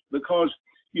graft, because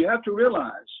you have to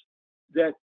realize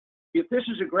that if this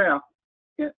is a graft,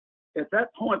 at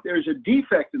that point there's a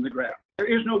defect in the graft. There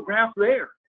is no graft there.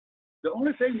 The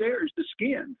only thing there is the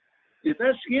skin. If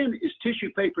that skin is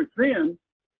tissue paper thin,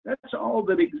 that's all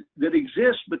that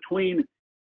exists between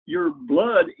your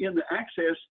blood in the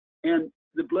access and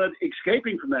the blood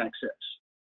escaping from the access.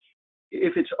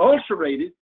 If it's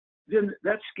ulcerated, then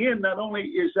that skin, not only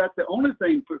is that the only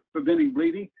thing preventing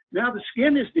bleeding, now the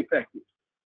skin is defective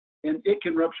and it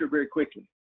can rupture very quickly.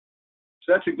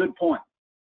 So that's a good point.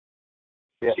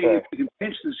 Yes, see if you can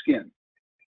pinch the skin.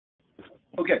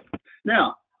 Okay,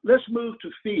 now let's move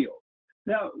to feel.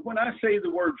 Now, when I say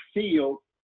the word feel,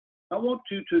 I want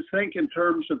you to think in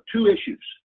terms of two issues.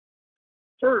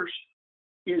 First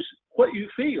is what you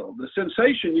feel, the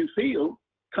sensation you feel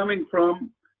coming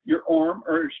from your arm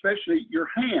or especially your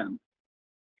hand.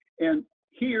 And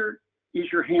here, is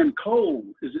your hand cold?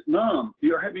 Is it numb?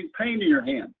 You're having pain in your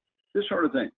hand, this sort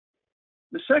of thing.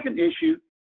 The second issue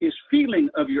is feeling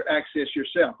of your access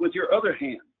yourself with your other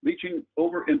hand, reaching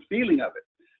over and feeling of it.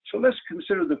 So let's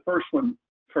consider the first one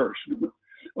first.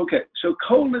 Okay, so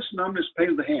coldness, numbness, pain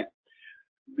of the hand.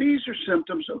 These are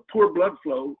symptoms of poor blood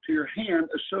flow to your hand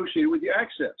associated with your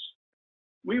access.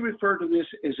 We refer to this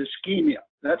as ischemia.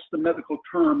 That's the medical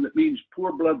term that means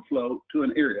poor blood flow to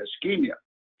an area, ischemia.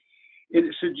 And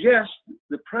it suggests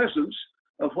the presence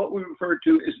of what we refer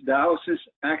to as dialysis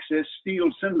access steal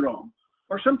syndrome,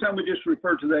 or sometimes we just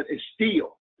refer to that as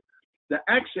steal. The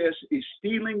access is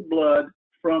stealing blood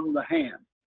from the hand,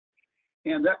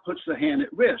 and that puts the hand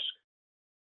at risk.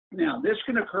 Now, this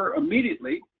can occur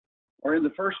immediately or in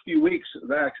the first few weeks of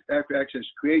after access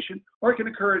creation, or it can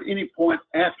occur at any point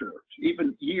afterwards,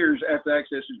 even years after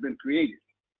access has been created.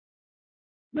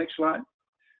 Next slide.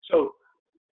 So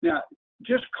now,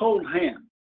 just cold hand.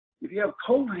 If you have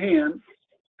cold hand,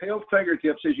 pale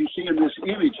fingertips, as you see in this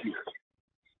image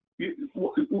here,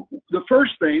 the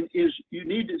first thing is you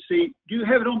need to see, do you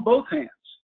have it on both hands?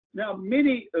 Now,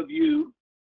 many of you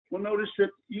will notice that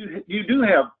you do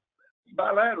have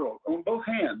bilateral on both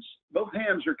hands. Both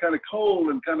hands are kind of cold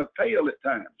and kind of pale at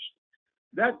times.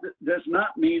 That does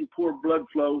not mean poor blood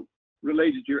flow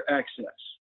related to your access.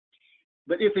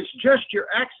 But if it's just your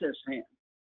access hand,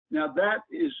 now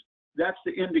that's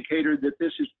the indicator that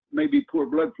this is maybe poor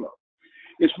blood flow.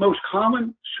 It's most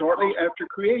common shortly after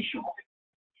creation,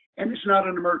 and it's not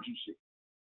an emergency.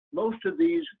 Most of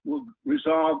these will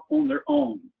resolve on their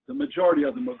own. The majority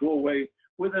of them will go away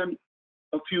within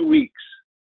a few weeks.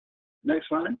 Next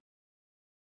slide.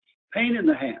 Pain in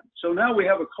the hand. So now we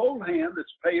have a cold hand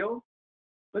that's pale,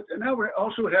 but now we're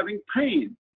also having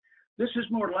pain. This is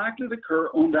more likely to occur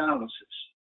on dialysis.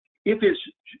 If it's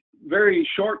very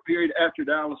short period after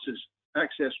dialysis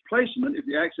access placement, if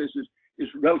the access is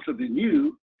relatively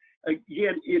new,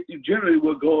 again, it generally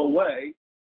will go away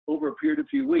over a period of a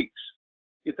few weeks.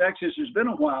 If access has been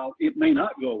a while, it may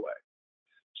not go away.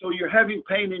 So you're having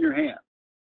pain in your hand.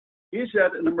 Is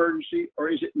that an emergency or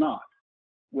is it not?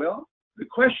 Well, the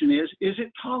question is it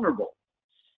tolerable?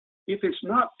 If it's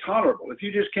not tolerable, if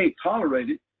you just can't tolerate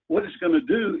it, what it's going to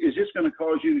do is it's going to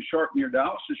cause you to shorten your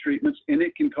dialysis treatments, and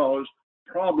it can cause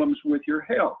problems with your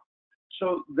health.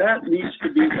 So that needs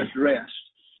to be addressed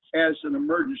as an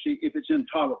emergency if it's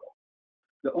intolerable.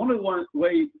 The only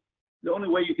way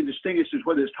you can distinguish is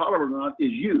whether it's tolerable or not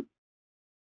is you.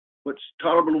 What's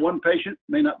tolerable to one patient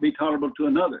may not be tolerable to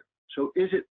another. So is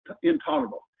it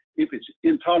intolerable? If it's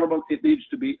intolerable, it needs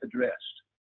to be addressed.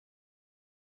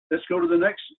 Let's go to the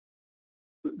next.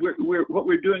 What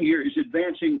we're doing here is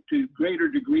advancing to greater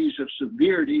degrees of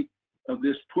severity of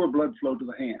this poor blood flow to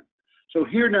the hand. So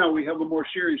here now we have a more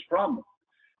serious problem.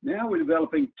 Now we're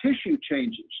developing tissue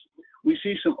changes. We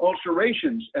see some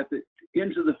ulcerations at the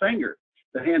ends of the finger.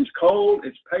 The hand's cold,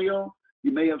 it's pale,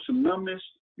 you may have some numbness,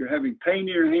 you're having pain in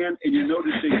your hand, and you're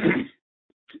noticing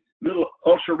little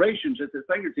ulcerations at the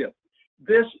fingertip.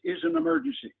 This is an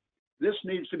emergency. This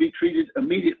needs to be treated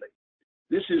immediately.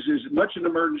 This is as much an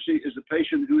emergency as a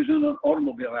patient who is in an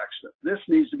automobile accident.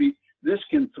 This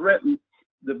can threaten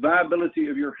the viability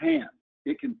of your hand.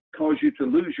 It can cause you to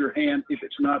lose your hand if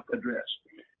it's not addressed,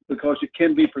 because it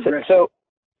can be progressive.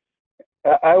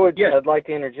 I'd like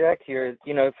to interject here,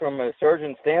 from a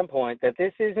surgeon standpoint, that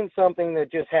this isn't something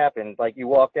that just happened, like you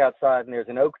walked outside and there's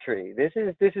an oak tree. This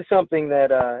is something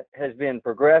that has been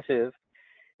progressive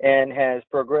and has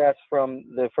progressed from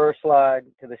the first slide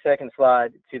to the second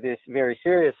slide to this very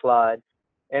serious slide,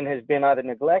 and has been either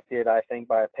neglected, I think,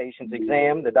 by a patient's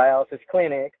exam, the dialysis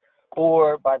clinic,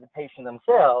 or by the patient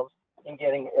themselves in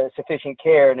getting sufficient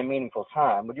care in a meaningful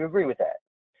time. Would you agree with that?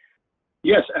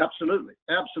 Yes, absolutely,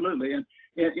 absolutely, and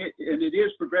it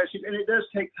is progressive, and it does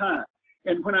take time.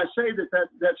 And when I say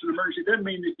that's an emergency, it doesn't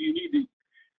mean that you need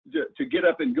to get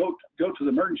up and go to the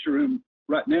emergency room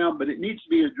right now, but it needs to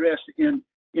be addressed in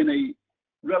a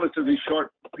relatively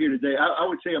short period of days. I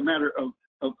would say a matter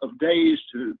of days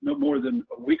to no more than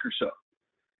a week or so.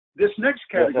 This next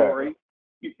category,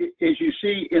 as you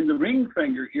see in the ring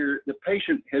finger here, the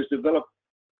patient has developed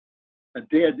a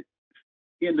dead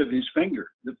end of his finger.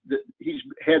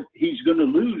 He's going to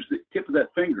lose the tip of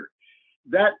that finger.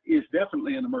 That is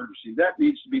definitely an emergency. That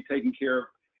needs to be taken care of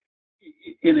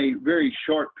in a very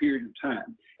short period of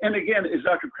time. And again, as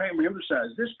Dr. Kramer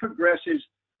emphasized, this progresses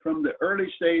from the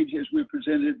early stage as we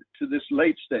presented to this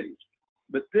late stage.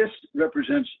 But this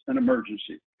represents an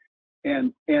emergency.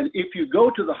 And if you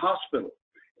go to the hospital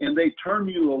and they turn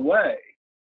you away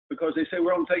because they say,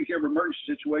 we're going to take care of an emergency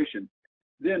situation,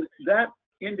 then that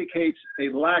indicates a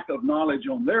lack of knowledge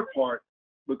on their part,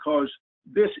 because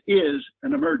this is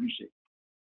an emergency.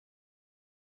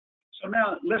 So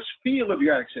now let's feel of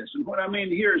your access. And what I mean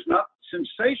here is not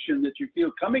sensation that you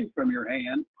feel coming from your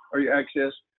hand or your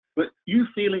access, but you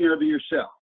feeling of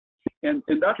yourself. And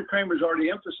Dr. Kramer's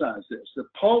already emphasized this. The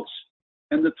pulse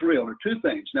and the thrill are two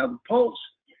things. Now the pulse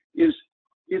is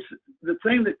the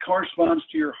thing that corresponds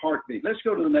to your heartbeat. Let's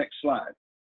go to the next slide.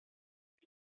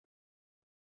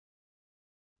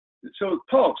 So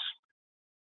pulse,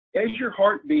 as your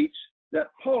heart beats,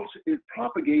 that pulse is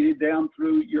propagated down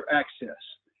through your access,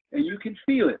 and you can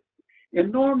feel it.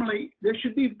 And normally there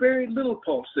should be very little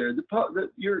pulse there.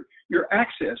 Your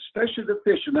access, especially the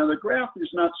fistula. Now the graft is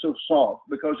not so soft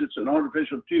because it's an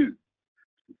artificial tube,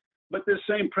 but the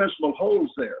same principle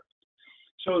holds there.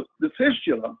 So the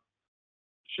fistula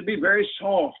should be very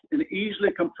soft and easily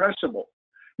compressible.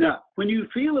 Now, when you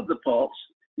feel of the pulse,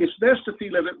 it's best to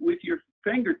feel of it with your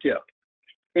fingertip,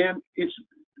 and it's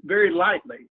very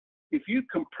lightly. If you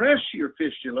compress your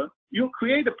fistula, you'll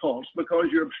create a pulse because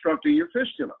you're obstructing your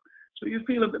fistula. So you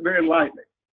feel of it very lightly.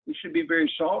 It should be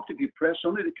very soft. If you press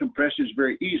on it, it compresses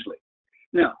very easily.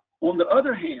 Now, on the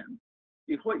other hand,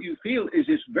 if what you feel is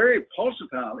it's very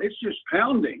pulsatile, it's just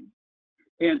pounding,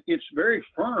 and it's very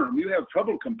firm, you have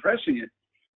trouble compressing it,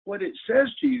 what it says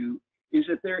to you is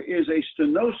that there is a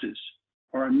stenosis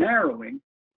or a narrowing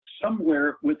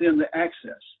somewhere within the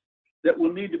access that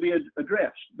will need to be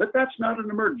addressed. But that's not an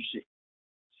emergency.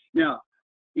 Now,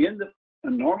 in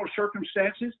normal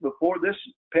circumstances, before this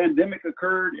pandemic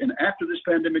occurred and after this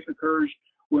pandemic occurs,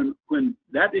 when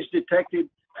that is detected,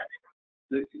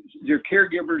 your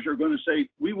caregivers are going to say,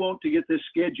 we want to get this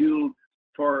scheduled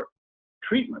for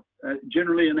treatment,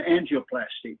 generally an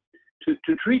angioplasty,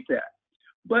 to treat that.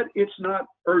 But it's not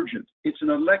urgent. It's an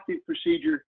elective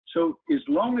procedure. So as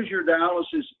long as your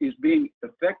dialysis is being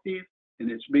effective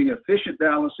and it's being efficient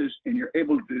dialysis and you're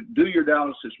able to do your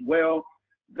dialysis well,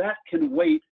 that can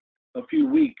wait a few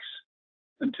weeks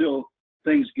until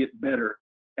things get better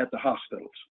at the hospitals.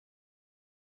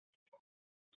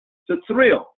 The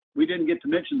thrill, we didn't get to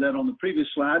mention that on the previous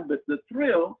slide, but the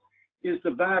thrill is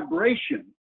the vibration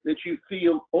that you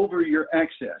feel over your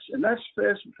access, and that's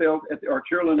best felt at the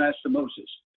arterial anastomosis.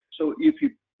 So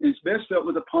it's best felt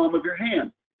with the palm of your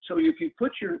hand. So if you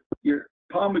put your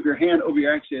palm of your hand over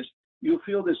your access, you'll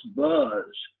feel this buzz,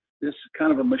 this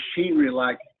kind of a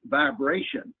machinery-like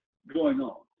vibration going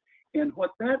on. And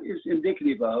what that is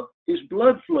indicative of is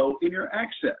blood flow in your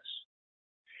access.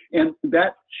 And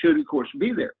that should, of course,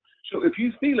 be there. So if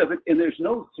you feel of it and there's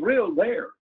no thrill there,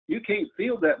 you can't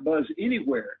feel that buzz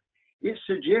anywhere, it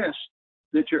suggests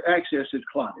that your access is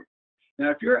clotted.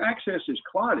 Now, if your access is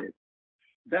clotted,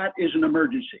 that is an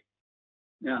emergency.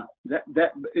 Now,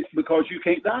 it's because you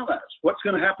can't dialyze. What's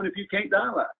going to happen if you can't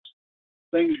dialyze?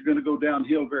 Things are going to go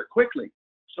downhill very quickly.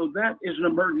 So that is an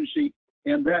emergency,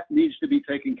 and that needs to be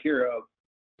taken care of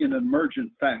in an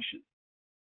emergent fashion.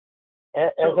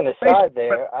 As an aside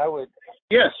there, I would...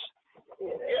 Yes.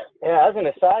 Yeah, as an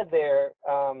aside there,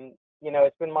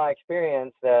 it's been my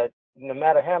experience that no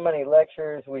matter how many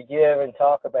lectures we give and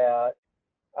talk about,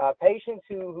 patients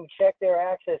who check their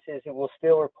accesses will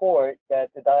still report that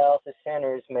the dialysis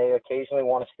centers may occasionally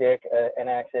want to stick an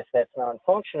access that's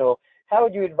non-functional. How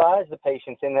would you advise the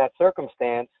patients in that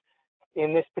circumstance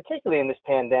particularly in this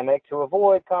pandemic, to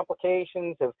avoid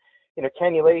complications of,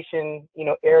 cannulation,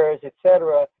 errors,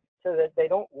 etc., so that they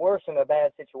don't worsen a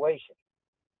bad situation?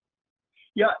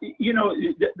 Yeah,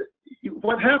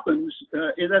 what happens,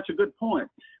 and that's a good point.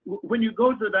 When you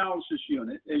go to the dialysis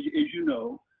unit, as you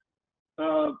know,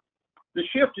 the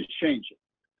shift is changing,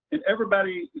 and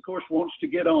everybody, of course, wants to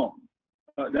get on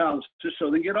dialysis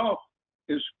so they get off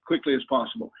as quickly as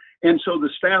possible. And so the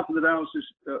staff of the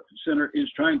dialysis center is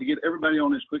trying to get everybody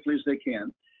on as quickly as they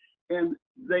can. And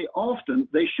they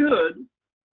should,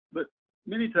 but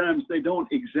many times they don't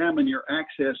examine your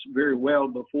access very well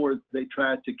before they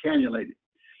try to cannulate it.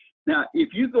 Now, if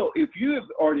you have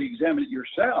already examined it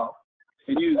yourself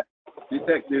and you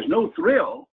detect there's no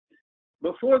thrill,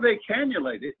 before they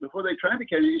cannulate it, before they try to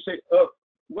cannulate it, you say, oh,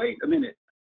 wait a minute,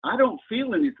 I don't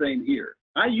feel anything here.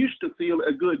 I used to feel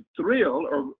a good thrill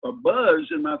or a buzz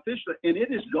in my fistula, and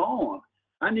it is gone.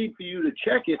 I need for you to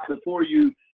check it before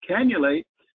you cannulate,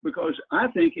 because I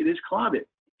think it is clotted.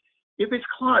 If it's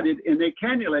clotted and they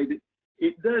cannulate it,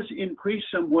 it does increase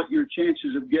somewhat your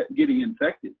chances of getting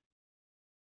infected.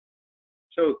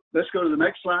 So let's go to the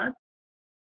next slide.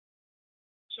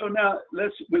 So now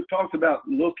we've talked about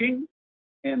looking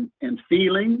and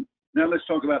feeling. Now let's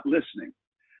talk about listening.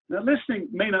 Now listening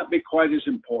may not be quite as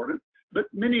important, but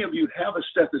many of you have a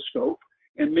stethoscope,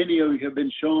 and many of you have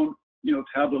been shown,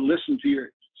 how to listen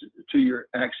to your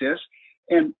access.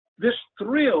 And this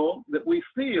thrill that we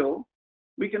feel,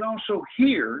 we can also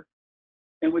hear,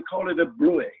 and we call it a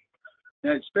bruit.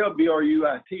 Now it's spelled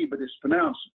B-R-U-I-T, but it's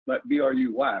pronounced like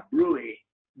B-R-U-Y, bruit.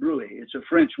 It's a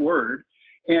French word,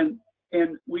 and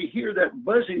we hear that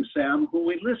buzzing sound when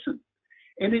we listen,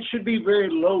 and it should be very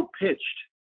low pitched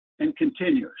and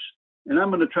continuous. And I'm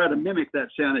going to try to mimic that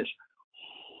sound. It's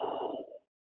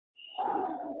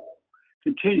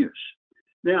continuous.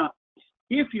 Now,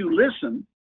 if you listen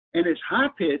and it's high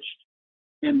pitched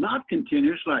and not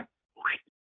continuous, like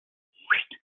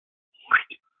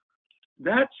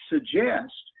that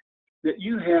suggests that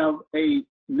you have a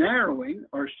narrowing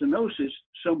or stenosis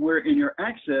somewhere in your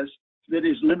access that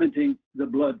is limiting the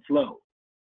blood flow.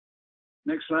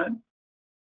 Next slide.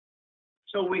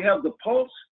 So we have the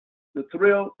pulse, the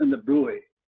thrill, and the bruit.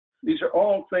 These are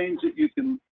all things that you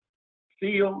can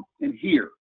feel and hear.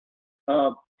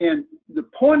 And the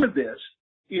point of this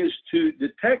is to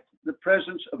detect the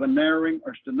presence of a narrowing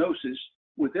or stenosis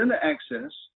within the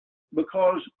access,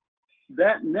 because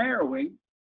that narrowing,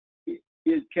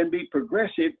 it can be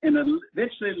progressive and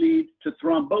eventually lead to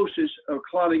thrombosis or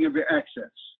clotting of your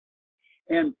access.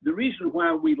 And the reason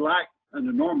why we like,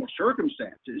 under normal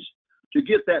circumstances, to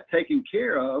get that taken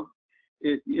care of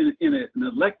in an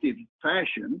elective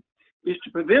fashion is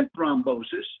to prevent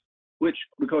thrombosis, which,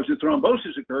 because the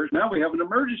thrombosis occurs, now we have an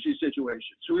emergency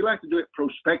situation. So we like to do it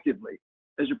prospectively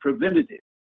as a preventative.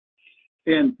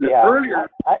 And the earlier,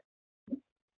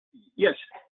 yes.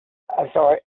 I'm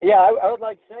sorry. Yeah, I would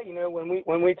like to say,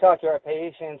 when we talk to our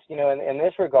patients, in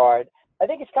this regard, I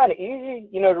think it's kind of easy,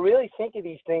 to really think of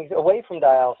these things away from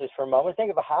dialysis for a moment.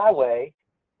 Think of a highway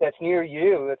that's near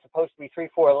you that's supposed to be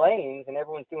 3-4 lanes, and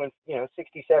everyone's doing,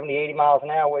 60, 70, 80 miles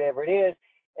an hour, whatever it is,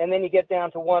 and then you get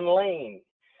down to one lane.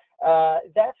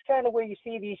 That's kind of where you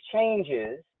see these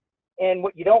changes, and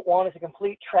what you don't want is a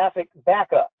complete traffic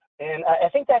backup. And I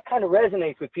think that kind of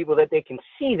resonates with people, that they can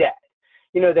see that.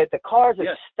 That the cars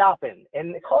are stopping,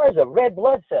 and the cars are red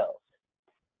blood cells.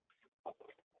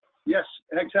 Yes,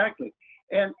 exactly.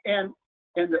 And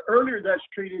the earlier that's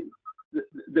treated,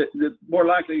 the more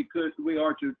likely we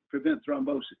are to prevent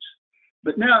thrombosis.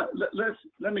 But now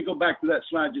let me go back to that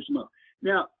slide just a moment.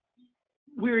 Now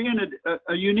we're in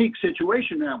a unique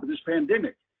situation now with this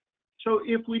pandemic. So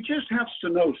if we just have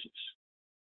stenosis,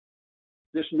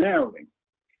 this narrowing,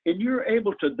 and you're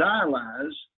able to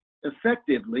dialyze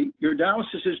effectively, your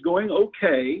dialysis is going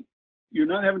okay, you're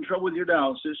not having trouble with your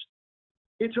dialysis,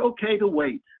 it's okay to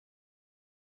wait.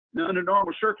 Now, under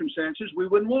normal circumstances, we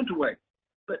wouldn't want to wait.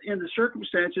 But in the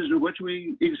circumstances in which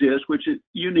we exist, which is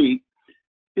unique,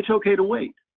 it's okay to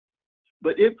wait.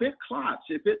 But if it clots,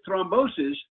 if it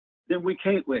thromboses, then we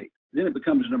can't wait. Then it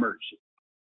becomes an emergency.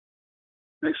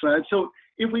 Next slide. So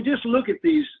if we just look at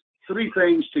these three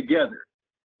things together,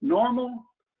 normal,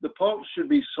 the pulse should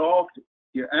be soft,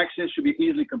 your access should be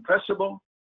easily compressible.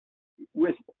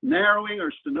 With narrowing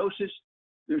or stenosis,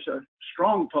 there's a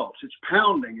strong pulse. It's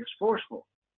pounding, it's forceful.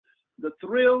 The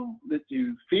thrill that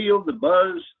you feel, the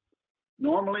buzz,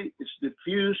 normally it's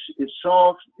diffuse, it's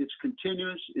soft, it's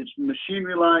continuous, it's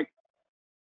machinery-like.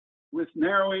 With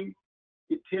narrowing,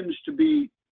 it tends to be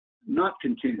not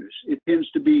continuous. It tends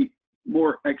to be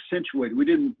more accentuated. We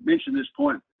didn't mention this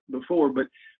point before, but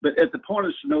at the point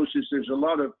of stenosis, there's a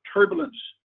lot of turbulence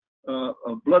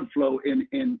of blood flow,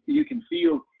 and you can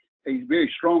feel a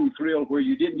very strong thrill where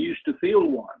you didn't used to feel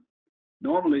one.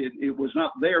 Normally it was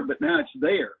not there, but now it's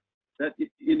there. That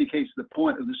indicates the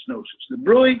point of the stenosis. The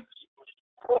bruit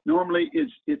normally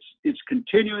it's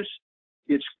continuous.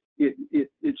 It's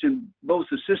in both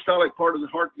the systolic part of the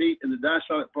heartbeat and the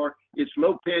diastolic part. It's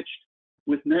low pitched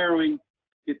with narrowing.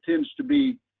 It tends to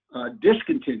be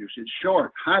discontinuous. It's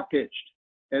short, high pitched,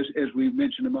 as we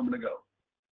mentioned a moment ago.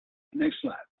 Next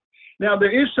slide. Now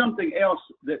there is something else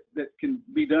that can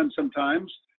be done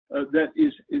sometimes that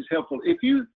is helpful. If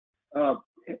you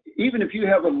even if you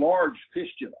have a large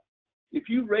fistula, if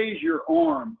you raise your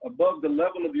arm above the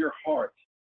level of your heart,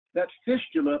 that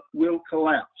fistula will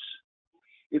collapse.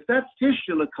 If that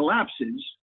fistula collapses,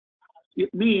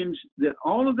 it means that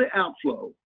all of the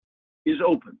outflow is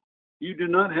open. You do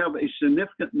not have a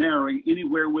significant narrowing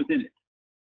anywhere within it.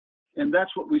 And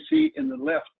that's what we see in the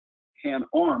left hand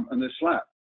arm on this slide.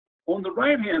 On the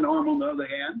right hand arm, on the other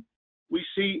hand, we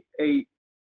see a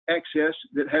excess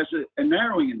that has a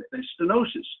narrowing in it, a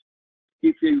stenosis.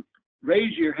 If you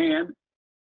raise your hand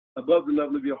above the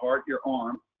level of your heart, your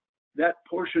arm, that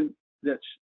portion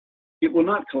it will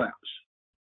not collapse.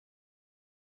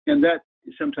 And that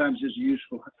sometimes is a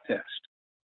useful test.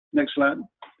 Next slide.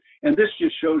 And this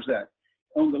just shows that.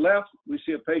 On the left, we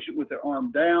see a patient with their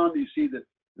arm down. You see that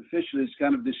the fistula is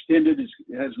kind of distended. It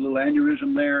has a little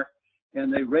aneurysm there.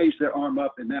 And they raise their arm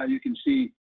up, and now you can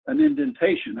see an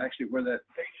indentation, actually, where that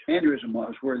aneurysm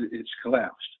was, where it's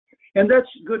collapsed. And that's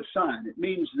a good sign. It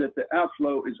means that the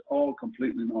outflow is all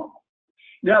completely normal.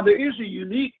 Now, there is a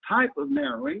unique type of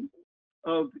narrowing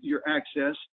of your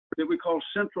access that we call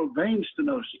central vein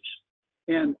stenosis.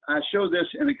 And I show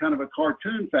this in a kind of a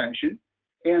cartoon fashion.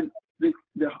 And the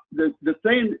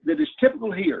thing that is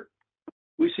typical here,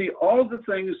 we see all the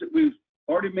things that we've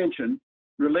already mentioned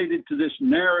related to this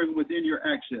narrowing within your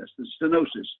access, the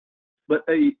stenosis. But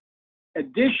a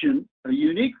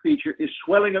unique feature is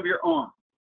swelling of your arm.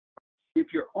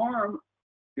 If your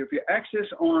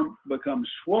access arm becomes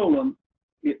swollen,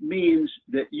 it means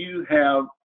that you have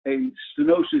a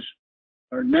stenosis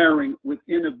or narrowing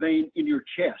within a vein in your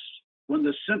chest, one of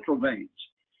the central veins.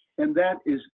 And that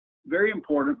is very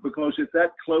important, because if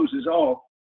that closes off,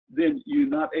 then you're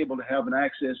not able to have an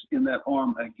access in that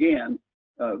arm again,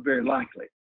 very likely.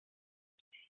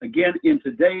 Again, in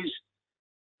today's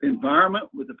environment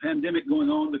with the pandemic going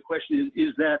on, the question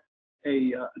is that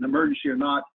an emergency or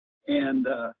not? And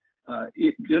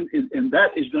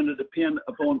that is going to depend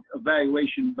upon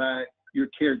evaluation by your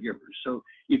caregivers. So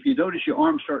if you notice your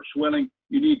arm starts swelling,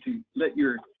 you need to let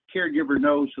your caregiver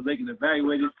know so they can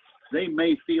evaluate it. They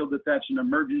may feel that that's an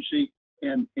emergency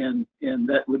and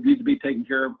that would need to be taken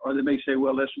care of, or they may say,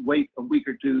 well, let's wait a week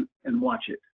or two and watch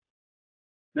it.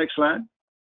 Next slide.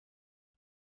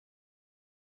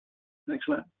 Next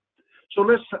slide. So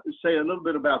let's say a little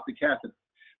bit about the catheter.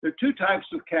 There are two types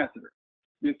of catheter.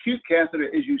 The acute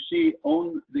catheter, as you see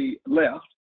on the left,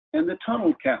 and the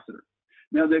tunnel catheter.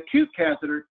 Now, the acute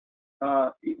catheter,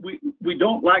 we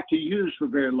don't like to use for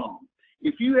very long.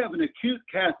 If you have an acute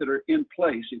catheter in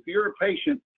place, if you're a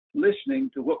patient listening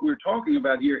to what we're talking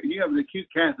about here, and you have an acute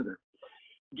catheter,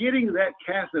 getting that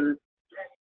catheter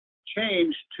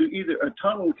changed to either a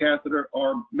tunnel catheter,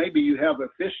 or maybe you have a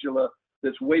fistula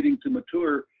that's waiting to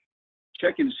mature,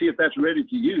 checking to see if that's ready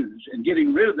to use, and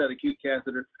getting rid of that acute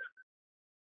catheter,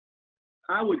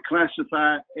 I would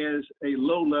classify as a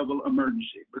low-level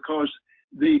emergency, because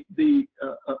the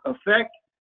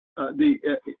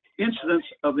incidence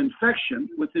of infection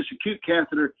with this acute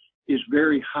catheter is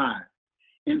very high.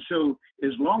 And so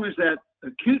as long as that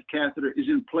acute catheter is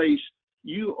in place,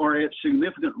 you are at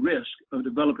significant risk of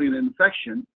developing an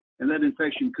infection, and that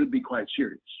infection could be quite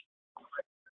serious.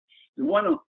 The one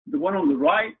on the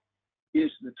right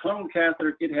is the tunnel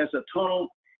catheter. It has a tunnel,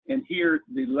 and here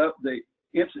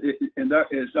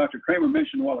as Dr. Kramer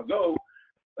mentioned a while ago,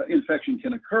 infection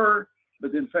can occur,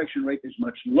 but the infection rate is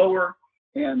much lower,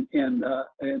 and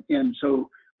so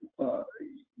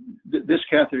this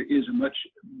catheter is a much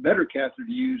better catheter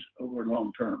to use over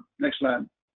long term. Next slide.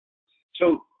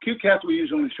 So acute catheter we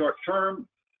use only short term,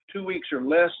 2 weeks or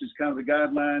less is kind of the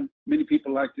guideline. Many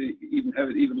people like to even have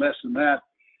it even less than that.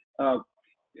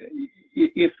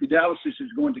 If the dialysis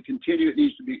is going to continue, it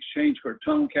needs to be exchanged for a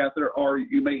tunnel catheter, or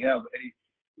you may have a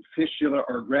fistula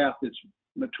or graft that's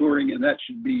maturing, and that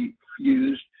should be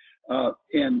used.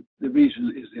 And the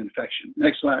reason is the infection.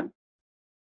 Next slide.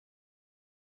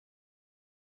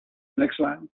 Next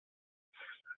slide.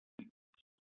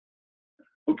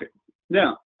 Okay.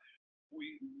 Now,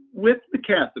 with the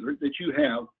catheter that you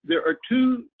have, there are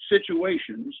two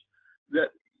situations that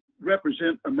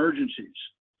represent emergencies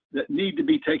that need to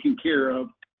be taken care of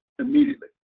immediately.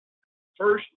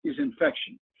 First is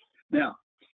infection. Now,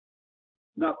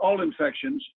 not all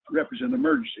infections represent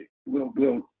emergency.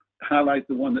 We'll highlight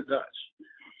the one that does.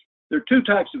 There are two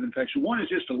types of infection. One is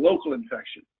just a local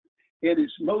infection. It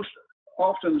is most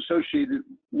often associated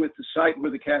with the site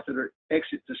where the catheter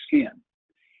exits the skin,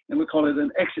 and we call it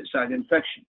an exit site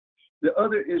infection. The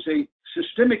other is a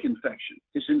systemic infection.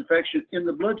 It's an infection in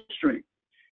the bloodstream,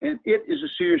 and it is a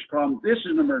serious problem. This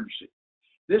is an emergency.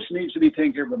 This needs to be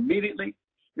taken care of immediately.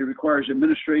 It requires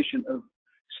administration of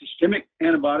systemic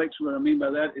antibiotics. What I mean by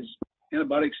that is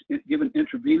antibiotics given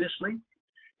intravenously,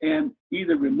 and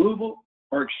either removal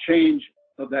or exchange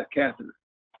of that catheter.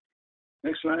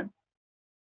 Next slide.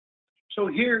 So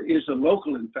here is a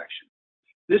local infection.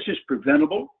 This is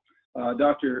preventable.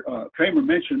 Dr. Kramer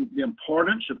mentioned the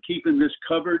importance of keeping this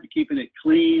covered, keeping it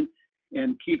clean,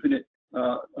 and keeping it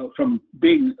from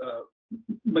being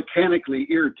mechanically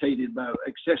irritated by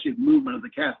excessive movement of the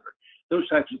catheter. Those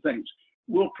types of things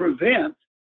will prevent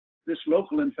this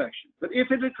local infection. But if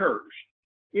it occurs,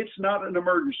 it's not an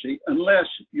emergency unless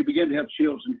you begin to have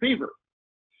chills and fever.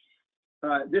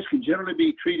 This can generally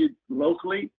be treated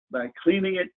locally by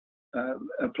cleaning it,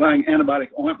 applying antibiotic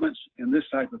ointments, and this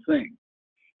type of thing.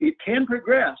 It can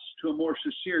progress to a more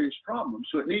serious problem,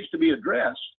 so it needs to be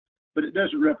addressed, but it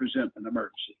doesn't represent an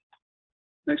emergency.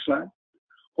 Next slide.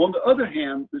 On the other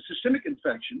hand, the systemic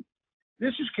infection,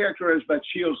 this is characterized by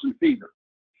chills and fever.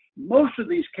 Most of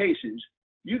these cases,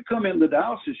 you come in the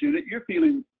dialysis unit, you're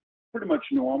feeling pretty much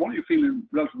normal, you're feeling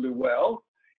relatively well,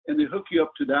 and they hook you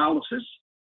up to dialysis,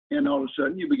 and all of a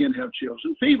sudden you begin to have chills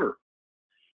and fever.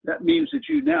 That means that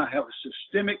you now have a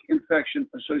systemic infection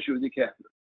associated with the catheter.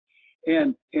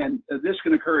 And this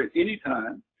can occur at any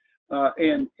time,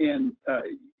 and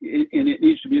it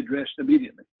needs to be addressed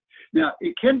immediately. Now,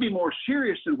 it can be more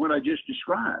serious than what I just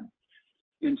described.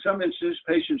 In some instances,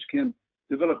 patients can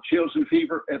develop chills and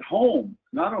fever at home,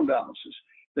 not on dialysis.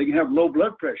 They can have low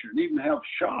blood pressure and even have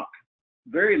shock,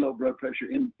 very low blood pressure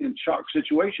in shock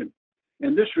situation.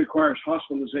 And this requires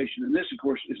hospitalization. And this, of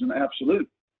course, is an absolute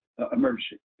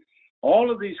emergency.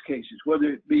 All of these cases, whether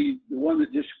it be the one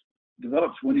that just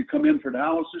develops when you come in for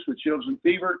dialysis with chills and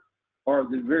fever, or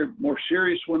the very more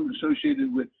serious one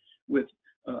associated with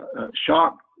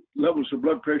shock, levels of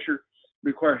blood pressure,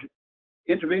 require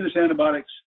intravenous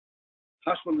antibiotics,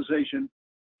 hospitalization,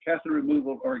 catheter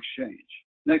removal, or exchange.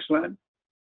 Next slide.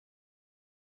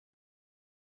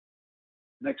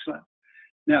 Next slide.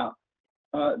 Now,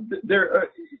 I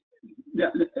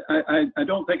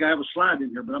don't think I have a slide in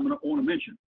here, but I'm going to want to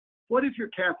mention. What if your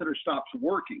catheter stops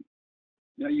working?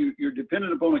 Now, you're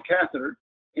dependent upon a catheter,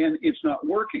 and it's not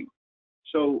working.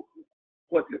 So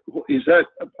what is that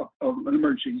an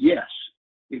emergency? Yes.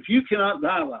 If you cannot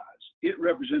dialyze, it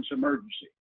represents emergency.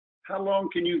 How long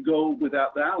can you go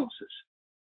without dialysis?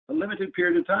 A limited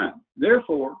period of time.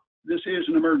 Therefore, this is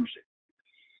an emergency.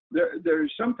 There are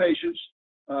some patients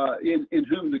in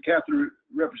whom the catheter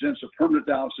represents a permanent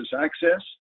dialysis access.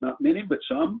 Not many, but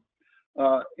some.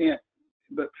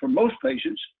 But for most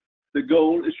patients, the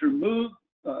goal is to remove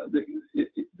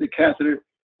the catheter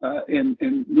and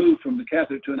move from the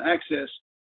catheter to an access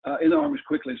in the arm as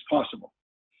quickly as possible.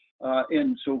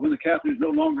 And so when the catheter is no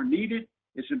longer needed,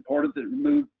 it's important that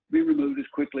it be removed as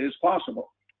quickly as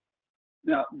possible.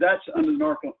 Now, that's under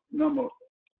normal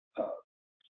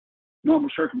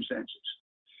circumstances.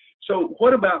 So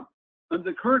what about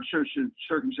under the current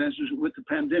circumstances with the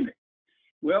pandemic?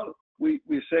 Well,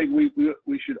 we're saying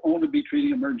we should only be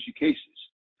treating emergency cases.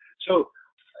 So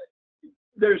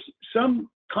there's some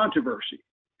controversy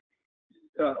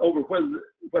over whether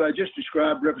what I just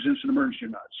described represents an emergency or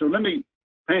not. So let me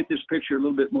paint this picture a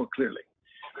little bit more clearly.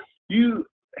 You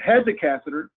had the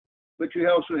catheter, but you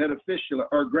also had a fistula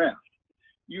or graft.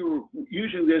 You were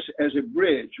using this as a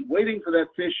bridge, waiting for that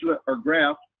fistula or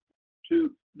graft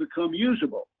to become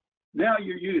usable. Now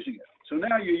you're using it. So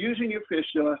now you're using your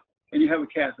fistula and you have a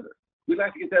catheter. We'd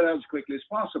like to get that out as quickly as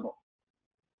possible.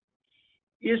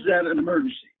 Is that an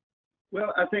emergency?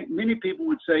 Well, I think many people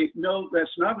would say, no,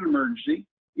 that's not an emergency.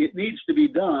 It needs to be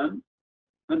done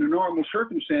under normal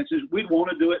circumstances. We'd want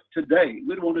to do it today.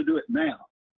 We'd want to do it now.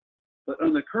 But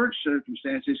under current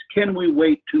circumstances, can we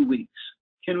wait 2 weeks?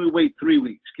 Can we wait 3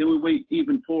 weeks? Can we wait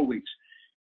even 4 weeks?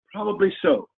 Probably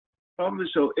so. Probably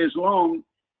so. As long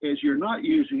as you're not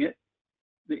using it,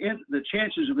 the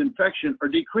chances of infection are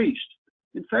decreased.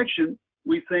 Infection,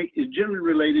 we think, is generally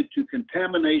related to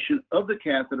contamination of the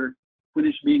catheter when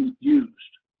it's being used.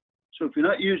 So if you're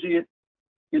not using it,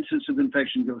 incidence of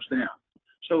infection goes down.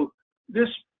 So this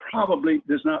probably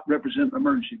does not represent an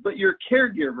emergency, but your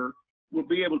caregiver will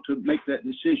be able to make that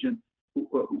decision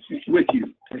with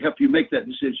you to help you make that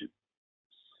decision.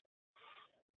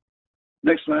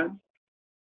 Next slide.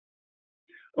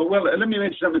 Oh, well, let me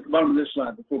mention something at the bottom of this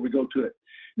slide before we go to it.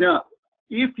 Now,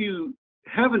 if you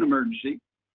have an emergency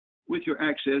with your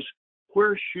access,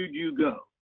 where should you go?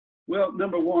 Well,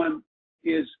 number one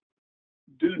is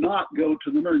do not go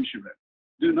to the emergency room.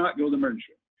 Do not go to the emergency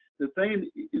room. The thing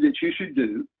that you should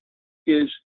do is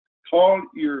call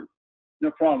your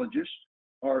nephrologist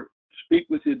or speak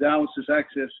with the dialysis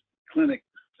access clinic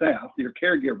staff, your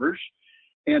caregivers,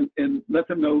 and let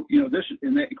them know, you know, this,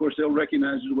 and that, of course, they'll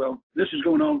recognize as well, this is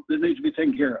going on, that needs to be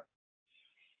taken care of.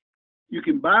 You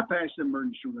can bypass the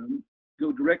emergency room,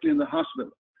 go directly in the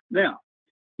hospital. Now,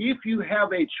 if you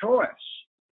have a choice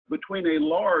between a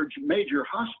large major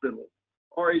hospital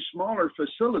or a smaller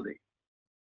facility,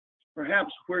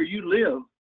 perhaps where you live,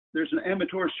 there's an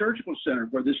ambulatory surgical center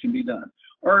where this can be done.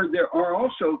 Or there are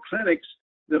also clinics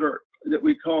that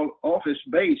we call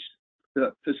office-based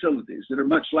facilities that are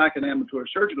much like an ambulatory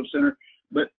surgical center,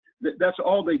 but that's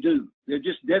all they do. They're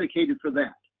just dedicated for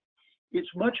that. It's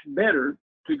much better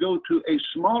to go to a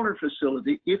smaller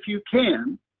facility, if you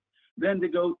can, than to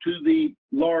go to the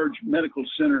large medical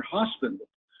center hospital,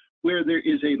 where there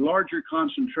is a larger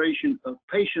concentration of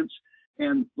patients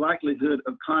and likelihood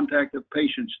of contact of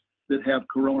patients that have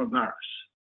coronavirus.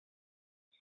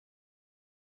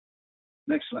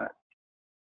 Next slide.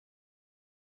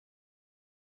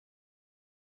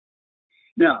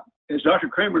 Now, as Dr.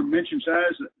 Kramer mentioned,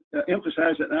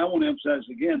 emphasized it, and I want to emphasize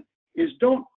it again, is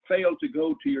don't fail to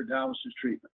go to your dialysis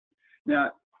treatment.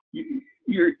 Now,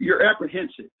 you're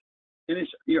apprehensive, and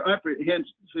you're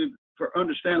apprehensive for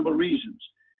understandable reasons.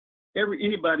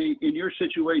 Anybody in your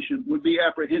situation would be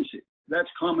apprehensive. That's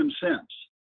common sense.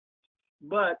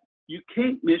 But you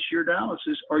can't miss your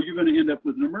dialysis, or you're going to end up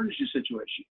with an emergency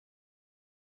situation.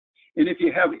 And if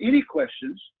you have any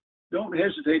questions, don't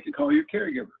hesitate to call your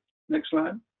caregiver. Next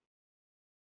slide.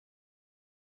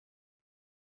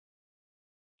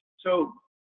 So,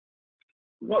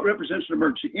 what represents an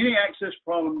emergency? Any access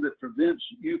problem that prevents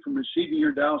you from receiving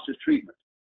your dialysis treatment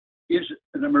is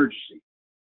an emergency.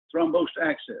 Thrombosed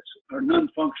access or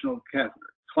non-functional catheter,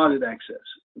 clotted access,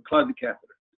 a clotted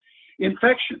catheter.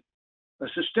 Infection, a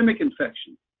systemic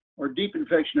infection, or deep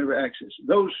infection over access.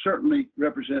 Those certainly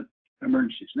represent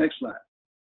emergencies. Next slide.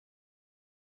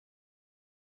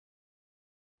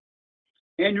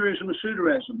 Aneurysm or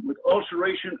pseudorazum with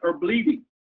ulceration or bleeding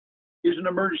is an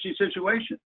emergency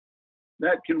situation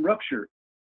that can rupture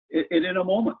in a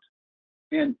moment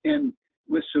and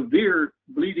with severe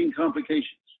bleeding complications.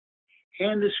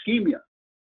 Hand ischemia,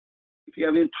 if you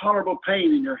have intolerable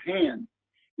pain in your hand,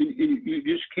 you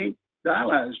just can't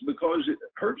dialyze because it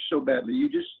hurts so badly, you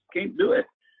just can't do it.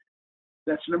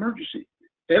 That's an emergency.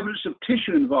 Evidence of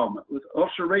tissue involvement with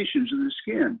ulcerations in the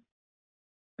skin,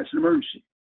 that's an emergency.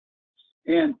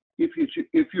 And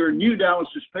if you're a new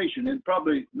dialysis patient, and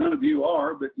probably none of you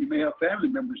are, but you may have family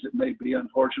members that may be,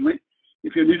 unfortunately,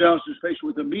 if you're a new dialysis patient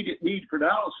with immediate need for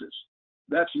dialysis,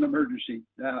 that's an emergency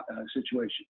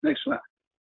situation. Next slide.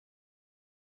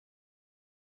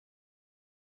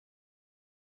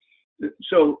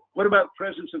 So what about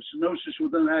presence of stenosis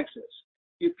within access?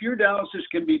 If your dialysis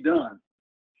can be done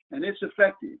and it's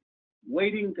effective,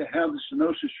 waiting to have the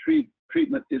stenosis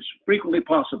treatment is frequently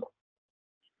possible.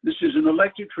 This is an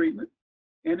elective treatment,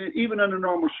 and even under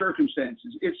normal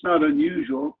circumstances, it's not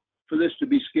unusual for this to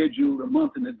be scheduled a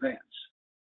month in advance.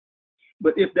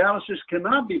 But if dialysis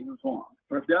cannot be performed,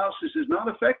 or if dialysis is not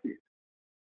effective,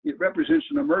 it represents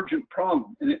an emergent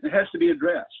problem, and it has to be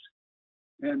addressed.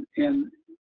 And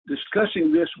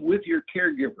discussing this with your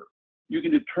caregiver, you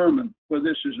can determine whether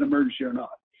this is an emergency or not.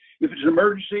 If it's an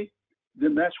emergency,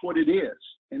 then that's what it is,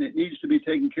 and it needs to be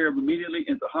taken care of immediately.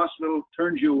 If the hospital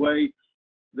turns you away,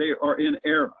 they are in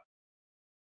error.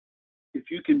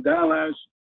 If you can dialyze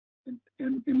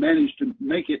and manage to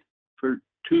make it for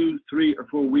 2, 3, or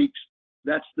 4 weeks,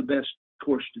 that's the best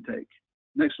course to take.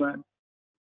 Next slide.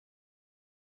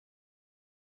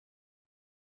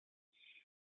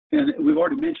 And we've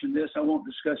already mentioned this. I won't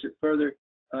discuss it further.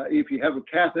 If you have a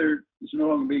catheter that's no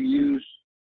longer being used,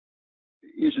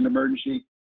 is an emergency.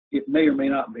 It may or may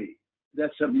not be.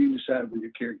 That's something you can decide with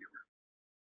your caregiver.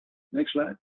 Next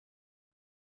slide.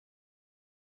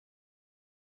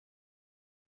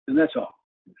 And that's all.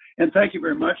 And thank you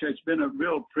very much. It's been a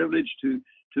real privilege to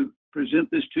present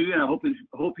this to you, and I hope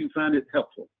you find it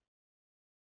helpful.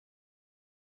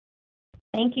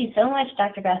 Thank you so much,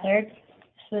 Dr. Beathard.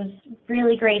 This was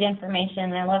really great information,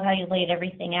 and I love how you laid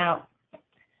everything out.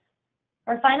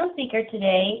 Our final speaker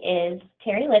today is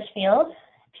Terry Litchfield.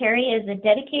 Terry is a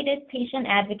dedicated patient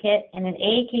advocate and an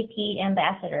AAKP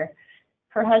ambassador.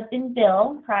 Her husband,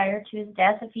 Bill, prior to his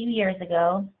death a few years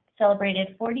ago,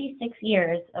 celebrated 46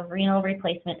 years of renal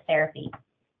replacement therapy.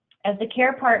 As a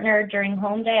care partner during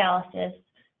home dialysis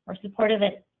or supportive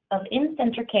of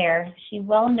in-center care, she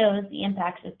well knows the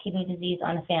impacts of kidney disease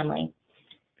on a family.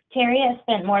 Terry has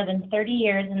spent more than 30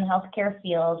 years in the healthcare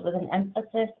field with an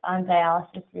emphasis on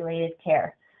dialysis-related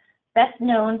care. Best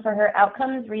known for her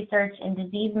outcomes research in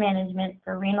disease management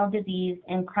for renal disease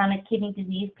and chronic kidney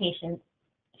disease patients,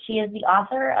 she is the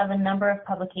author of a number of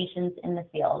publications in the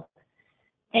field.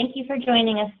 Thank you for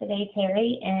joining us today,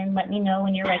 Terry, and let me know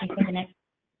when you're ready for the next.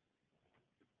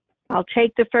 I'll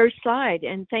take the first slide,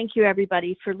 and thank you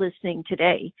everybody for listening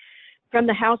today. From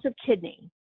the House of Kidney,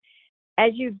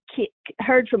 as you've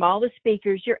heard from all the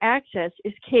speakers, your access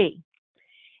is key.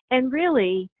 And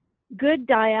really, good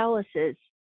dialysis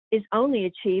is only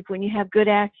achieved when you have good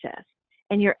access,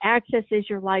 and your access is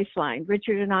your lifeline.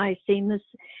 Richard and I sing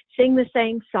the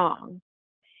same song.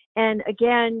 And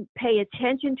again, pay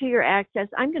attention to your access.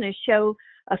 I'm going to show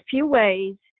a few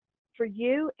ways for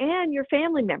you and your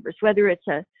family members, whether it's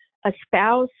a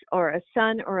spouse or a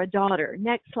son or a daughter.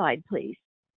 Next slide, please.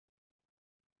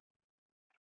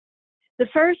 The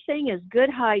first thing is good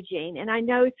hygiene. And I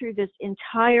know through this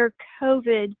entire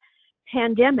COVID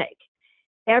pandemic,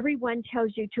 everyone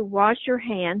tells you to wash your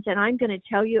hands. And I'm going to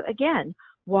tell you again,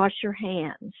 wash your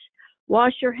hands.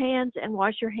 Wash your hands and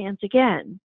wash your hands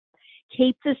again.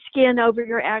 Keep the skin over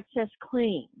your access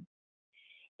clean.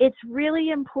 It's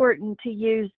really important to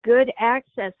use good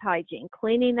access hygiene,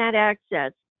 cleaning that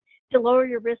access to lower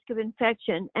your risk of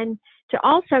infection and to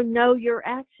also know your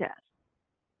access.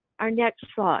 Our next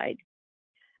slide.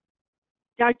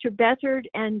 Dr. Beathard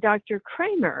and Dr.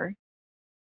 Kramer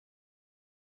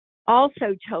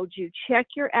also told you check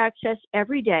your access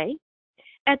every day.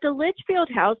 At the Litchfield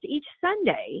House each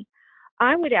Sunday,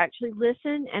 I would actually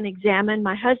listen and examine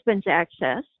my husband's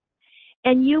access,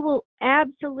 and you will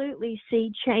absolutely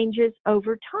see changes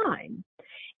over time.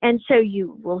 And so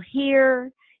you will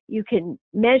hear, you can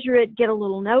measure it, get a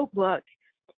little notebook,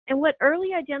 and what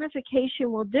early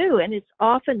identification will do, and it's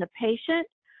often the patient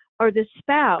or the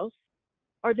spouse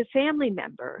or the family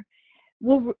member,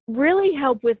 will really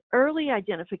help with early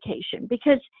identification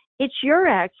because it's your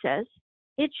access,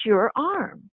 it's your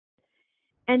arm.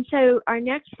 And so our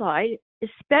next slide,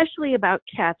 especially about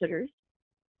catheters,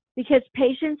 because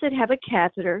patients that have a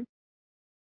catheter,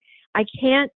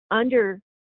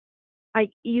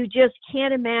 you just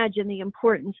can't imagine the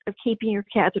importance of keeping your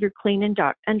catheter clean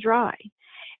and dry.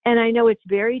 And I know it's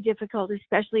very difficult,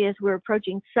 especially as we're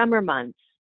approaching summer months.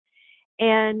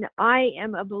 And I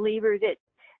am a believer that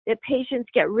patients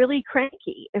get really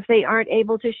cranky if they aren't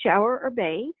able to shower or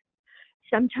bathe.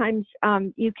 Sometimes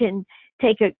you can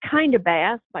take a kind of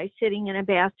bath by sitting in a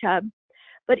bathtub.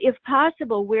 But if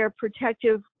possible, wear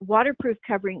protective waterproof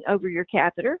covering over your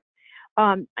catheter.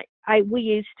 We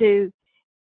used to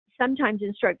sometimes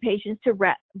instruct patients to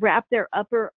wrap their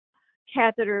upper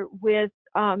catheter with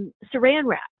saran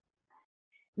wrap.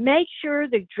 Make sure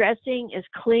the dressing is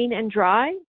clean and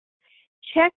dry.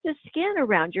 Check the skin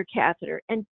around your catheter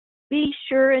and be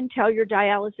sure and tell your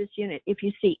dialysis unit if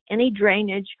you see any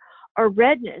drainage or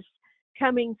redness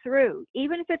coming through,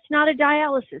 even if it's not a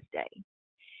dialysis day.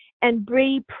 And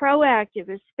be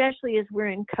proactive, especially as we're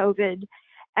in COVID.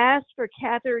 Ask for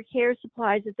catheter care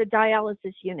supplies at the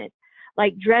dialysis unit,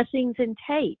 like dressings and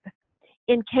tape,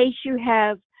 in case you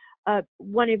have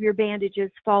one of your bandages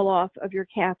fall off of your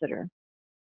catheter.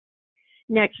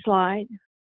 Next slide.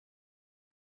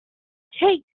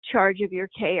 Take charge of your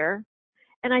care.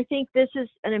 And I think this is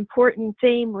an important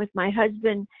theme with my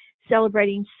husband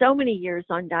celebrating so many years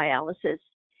on dialysis.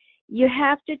 You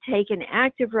have to take an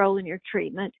active role in your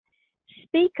treatment.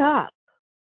 Speak up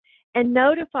and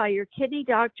notify your kidney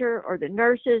doctor or the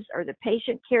nurses or the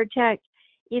patient care tech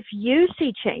if you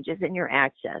see changes in your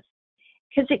access,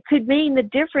 because it could mean the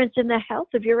difference in the health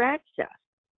of your access.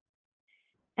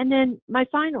 And then my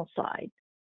final slide.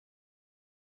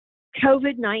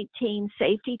 COVID-19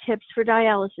 safety tips for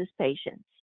dialysis patients.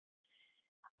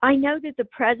 I know that the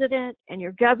president and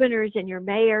your governors and your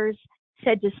mayors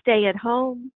said to stay at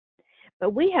home,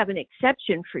 but we have an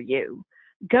exception for you.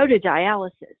 Go to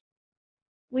dialysis.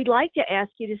 We'd like to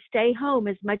ask you to stay home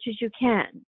as much as you can.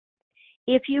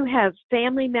 If you have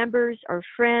family members or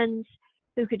friends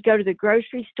who could go to the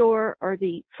grocery store or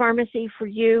the pharmacy for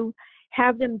you,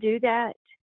 have them do that.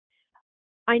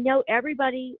 I know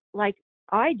everybody, like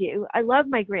I do, I love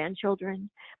my grandchildren,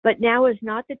 but now is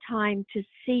not the time to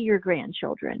see your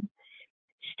grandchildren.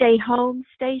 Stay home,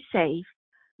 stay safe,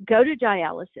 go to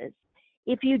dialysis.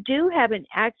 If you do have an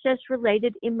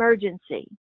access-related emergency,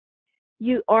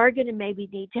 you are going to maybe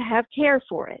need to have care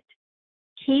for it.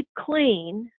 Keep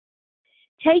clean.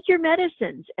 Take your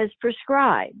medicines as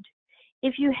prescribed.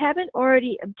 If you haven't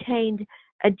already obtained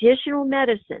additional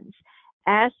medicines,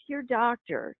 ask your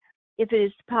doctor if it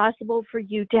is possible for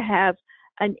you to have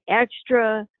an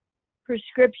extra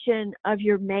prescription of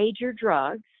your major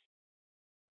drugs.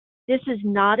 This is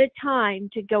not a time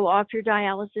to go off your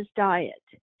dialysis diet.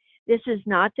 This is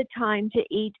not the time to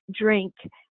eat, drink,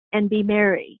 and be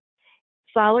merry.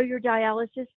 Follow your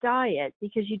dialysis diet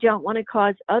because you don't want to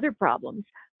cause other problems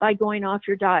by going off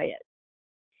your diet.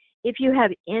 If you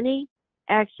have any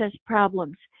access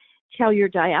problems, tell your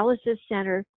dialysis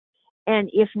center, and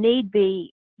if need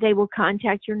be, they will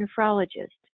contact your nephrologist.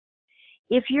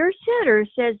 If your center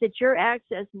says that your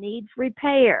access needs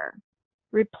repair,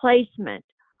 replacement,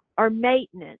 or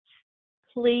maintenance,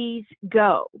 please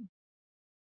go.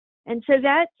 And so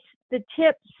that's the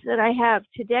tips that I have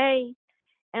today.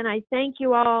 And I thank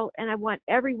you all, and I want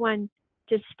everyone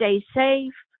to stay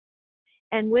safe.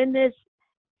 And when this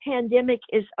pandemic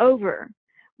is over,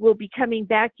 we'll be coming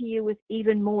back to you with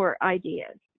even more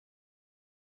ideas.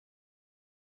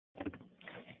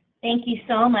 Thank you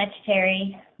so much,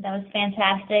 Terry. That was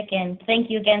fantastic. And thank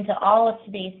you again to all of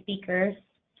today's speakers.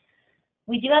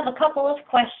 We do have a couple of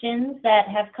questions that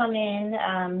have come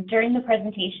in during the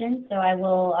presentation, so I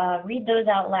will read those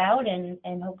out loud,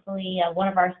 and hopefully one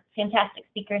of our fantastic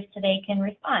speakers today can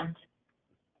respond.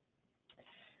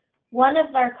 One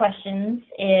of our questions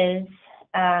is,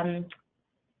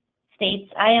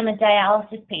 states, I am a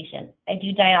dialysis patient. I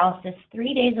do dialysis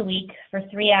 3 days a week for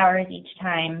 3 hours each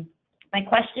time. My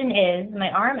question is, my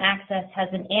arm access has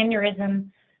an aneurysm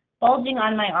bulging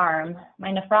on my arm.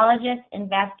 My nephrologist and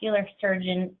vascular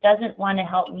surgeon doesn't want to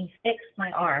help me fix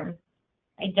my arm.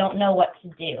 I don't know what to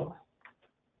do.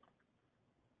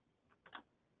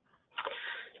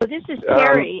 So this is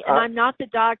Terry, and I'm not the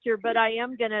doctor, but I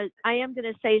am gonna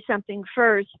say something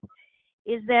first.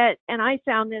 Is that, and I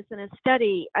found this in a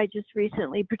study I just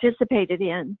recently participated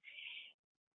in.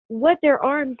 What their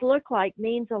arms look like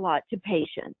means a lot to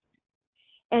patients,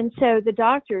 and so the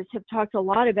doctors have talked a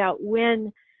lot about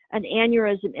when an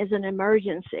aneurysm is an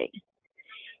emergency.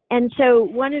 And so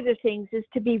one of the things is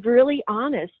to be really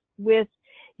honest with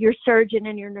your surgeon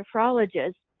and your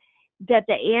nephrologist that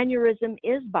the aneurysm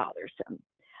is bothersome.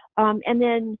 And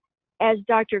then, as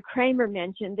Dr. Kramer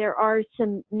mentioned, there are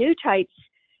some new types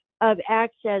of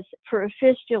access for a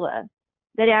fistula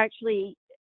that actually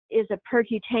is a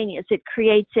percutaneous. It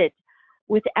creates it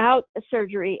without a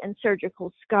surgery and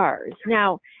surgical scars.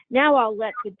 Now I'll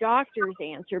let the doctors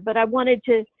answer, but I wanted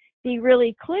to be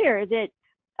really clear that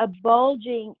a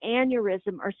bulging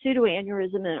aneurysm or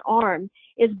pseudoaneurysm in an arm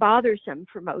is bothersome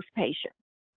for most patients.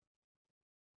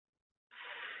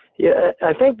 Yeah,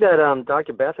 I think that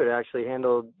Dr. Beathard actually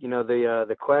handled,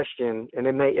 the question, and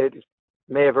it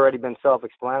may have already been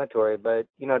self-explanatory, but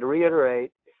to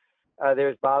reiterate,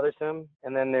 there's bothersome,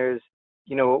 and then there's,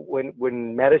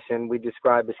 when medicine we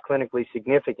describe as clinically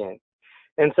significant.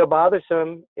 And so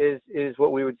bothersome is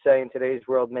what we would say in today's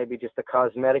world, maybe just a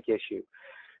cosmetic issue.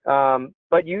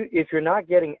 But if you're not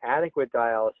getting adequate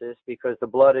dialysis because the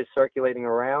blood is circulating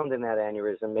around in that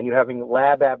aneurysm, and you're having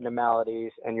lab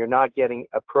abnormalities, and you're not getting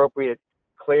appropriate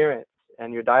clearance,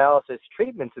 and your dialysis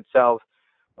treatments itself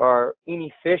are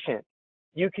inefficient,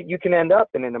 you can end up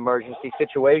in an emergency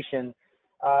situation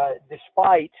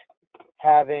despite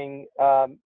having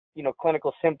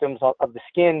clinical symptoms of the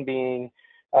skin being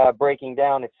breaking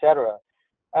down, etc.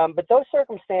 But those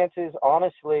circumstances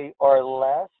honestly are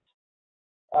less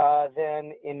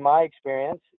than, in my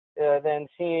experience, than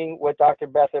seeing what Dr.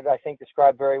 Beathard, I think,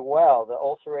 described very well. The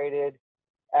ulcerated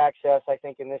access, I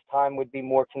think, in this time would be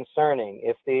more concerning.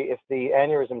 If the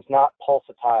aneurysm's not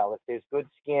pulsatile, if there's good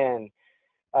skin,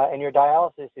 and your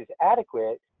dialysis is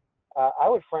adequate, I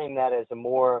would frame that as a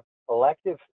more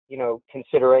elective,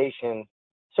 consideration.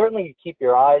 Certainly, you keep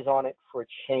your eyes on it for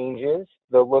changes,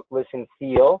 the look, listen,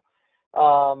 feel,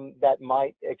 that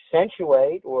might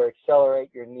accentuate or accelerate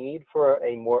your need for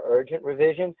a more urgent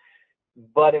revision.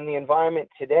 But in the environment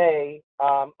today,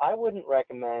 I wouldn't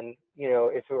recommend,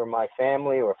 if it were my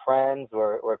family or friends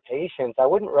or patients, I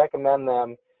wouldn't recommend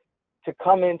them to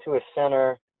come into a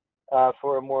center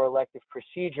for a more elective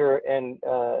procedure and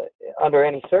under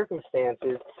any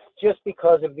circumstances, just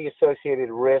because of the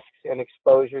associated risks and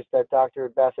exposures that Dr.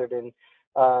 Beathard and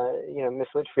Ms.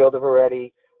 Litchfield have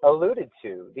already alluded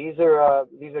to. These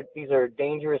are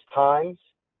dangerous times,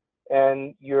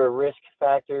 and your risk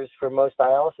factors for most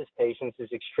dialysis patients is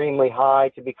extremely high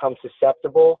to become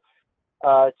susceptible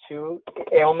to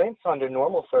ailments under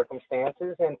normal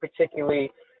circumstances, and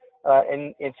particularly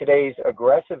in today's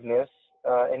aggressiveness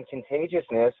and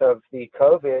contagiousness of the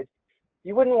COVID.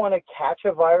 You wouldn't want to catch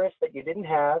a virus that you didn't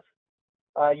have.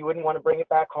 You wouldn't want to bring it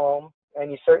back home,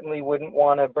 and you certainly wouldn't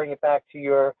want to bring it back to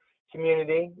your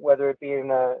community, whether it be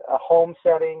in a home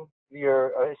setting,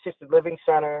 your assisted living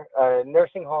center, a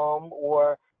nursing home,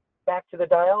 or back to the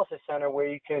dialysis center where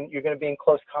you're going to be in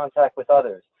close contact with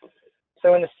others.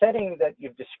 So in the setting that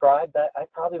you've described, I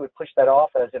probably would push that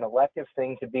off as an elective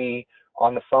thing to be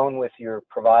on the phone with your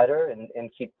provider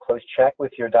and keep close check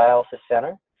with your dialysis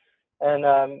center,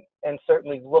 and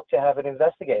certainly look to have it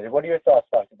investigated. What are your thoughts,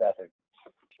 Dr. Beathard?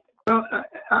 Well,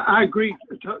 I agree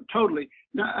totally.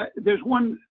 Now, there's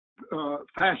one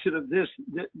facet of this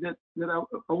that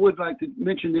I would like to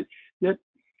mention, that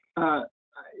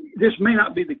this may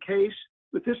not be the case,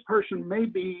 but this person may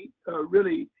be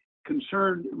really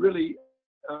concerned,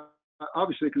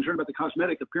 obviously concerned about the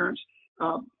cosmetic appearance.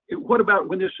 What about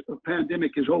when this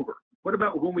pandemic is over? What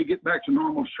about when we get back to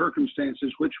normal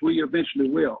circumstances, which we eventually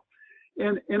will?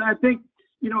 And I think,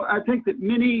 I think that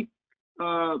many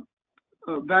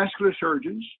vascular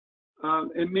surgeons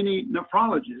and many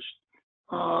nephrologists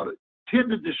tend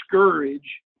to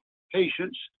discourage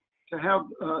patients to have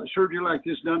surgery like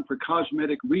this done for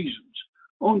cosmetic reasons.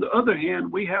 On the other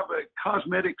hand, we have a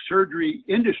cosmetic surgery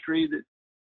industry that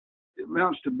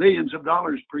amounts to billions of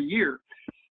dollars per year.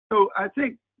 So I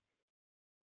think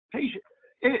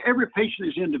every patient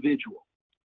is individual,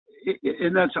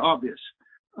 and that's obvious.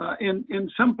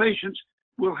 And some patients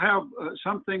will have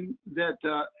something that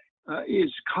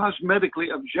is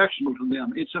cosmetically objectionable to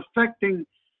them. It's affecting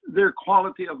their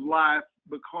quality of life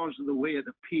because of the way it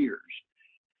appears.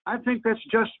 I think that's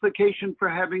justification for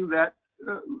having that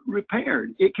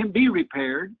repaired. It can be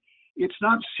repaired. It's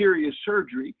not serious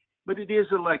surgery, but it is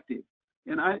elective.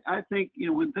 And I think,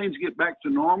 when things get back to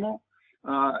normal,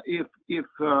 if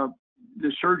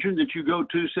the surgeon that you go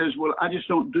to says, well, I just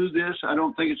don't do this, I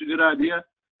don't think it's a good idea,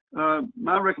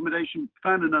 my recommendation,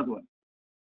 find another one.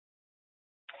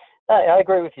 I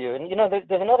agree with you. And,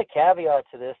 there's another caveat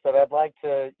to this that I'd like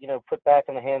to, put back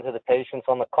in the hands of the patients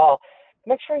on the call.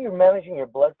 Make sure you're managing your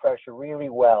blood pressure really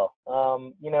well.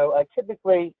 I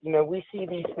typically, we see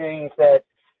these things that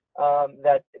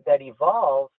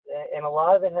evolve, and a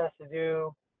lot of it has to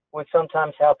do with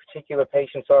sometimes how particular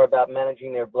patients are about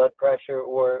managing their blood pressure,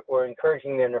 or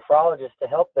encouraging their nephrologist to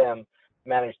help them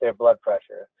manage their blood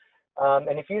pressure.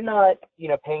 And if you're not,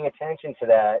 paying attention to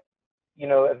that,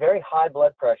 a very high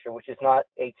blood pressure, which is not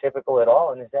atypical at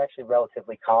all and is actually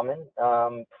relatively common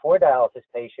for dialysis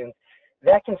patients,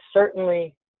 that can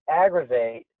certainly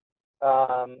aggravate,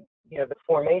 the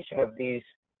formation of these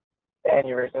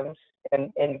aneurysms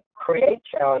and create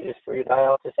challenges for your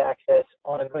dialysis access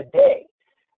on a good day.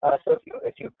 So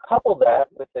if you couple that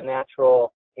with the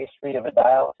natural history of a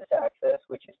dialysis access,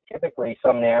 which is typically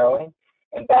some narrowing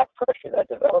and back pressure that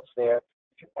develops there,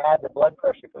 if you add the blood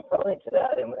pressure component to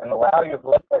that and allow your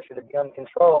blood pressure to be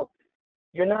uncontrolled,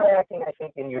 you're not acting, I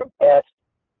think, in your best,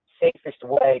 safest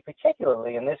way,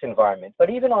 particularly in this environment. But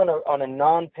even on a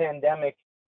non-pandemic,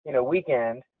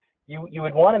 weekend, you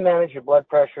would want to manage your blood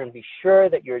pressure and be sure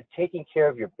that you're taking care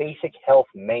of your basic health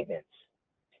maintenance.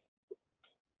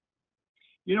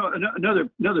 Another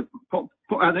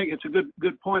I think it's a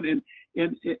good point, and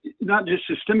not just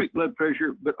systemic blood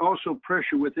pressure, but also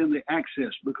pressure within the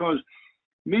access, because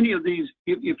many of these,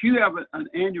 if you have an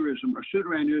aneurysm or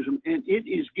pseudoaneurysm and it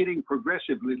is getting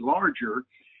progressively larger,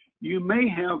 you may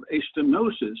have a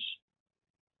stenosis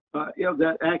of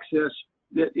that access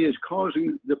that is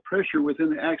causing the pressure within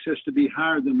the access to be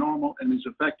higher than normal and is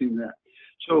affecting that.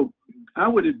 So I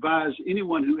would advise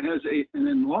anyone who has an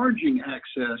enlarging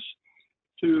access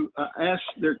to ask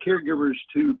their caregivers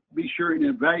to be sure and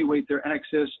evaluate their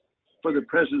access for the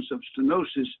presence of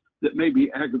stenosis that may be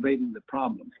aggravating the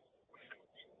problem.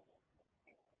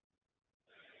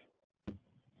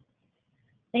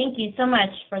 Thank you so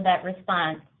much for that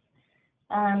response.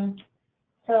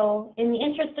 So in the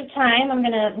interest of time, I'm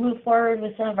going to move forward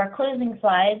with some of our closing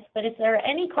slides, but if there are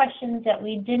any questions that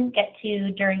we didn't get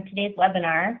to during today's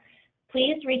webinar,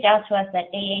 please reach out to us at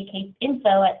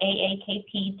info@aakp.org,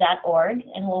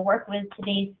 and we'll work with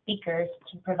today's speakers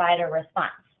to provide a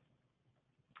response.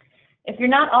 If you're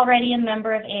not already a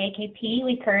member of AAKP,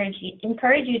 we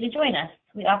encourage you to join us.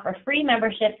 We offer free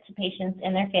membership to patients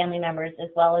and their family members, as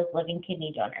well as living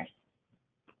kidney donors.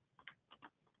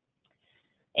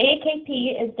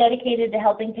 AAKP is dedicated to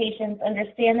helping patients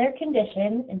understand their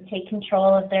condition and take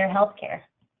control of their health care.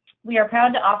 We are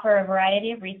proud to offer a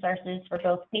variety of resources for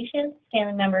both patients,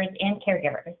 family members, and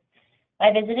caregivers.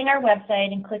 By visiting our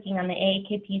website and clicking on the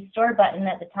AAKP store button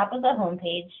at the top of the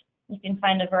homepage, you can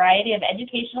find a variety of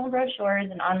educational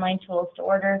brochures and online tools to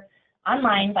order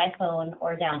online, by phone,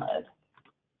 or download.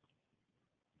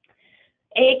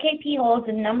 AAKP holds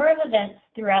a number of events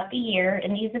throughout the year,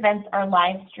 and these events are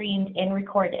live streamed and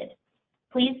recorded.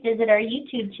 Please visit our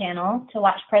YouTube channel to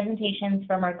watch presentations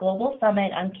from our Global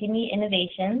Summit on Kidney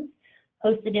Innovations,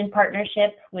 hosted in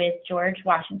partnership with George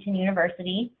Washington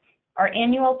University, our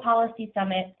annual Policy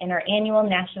Summit, and our annual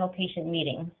National Patient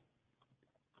Meeting.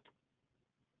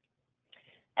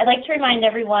 I'd like to remind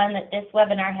everyone that this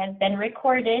webinar has been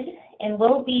recorded and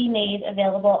will be made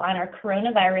available on our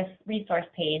coronavirus resource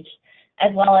page,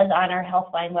 as well as on our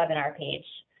HealthLine webinar page.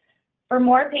 For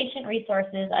more patient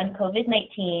resources on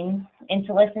COVID-19 and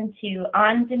to listen to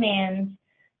on-demand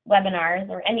webinars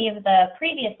or any of the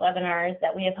previous webinars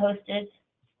that we have hosted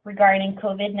regarding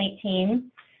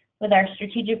COVID-19 with our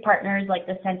strategic partners like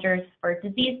the Centers for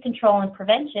Disease Control and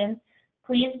Prevention,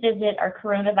 please visit our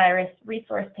coronavirus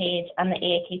resource page on the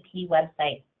AAKP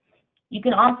website. You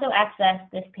can also access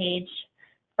this page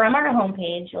from our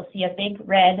homepage. You'll see a big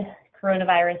red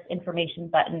coronavirus information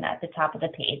button at the top of the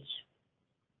page.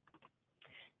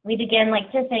 We'd again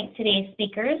like to thank today's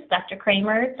speakers, Dr.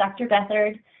 Kramer, Dr.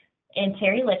 Beathard, and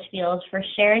Terry Litchfield, for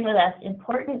sharing with us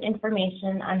important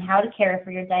information on how to care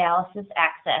for your dialysis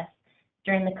access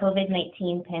during the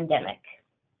COVID-19 pandemic.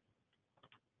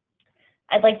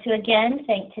 I'd like to again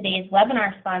thank today's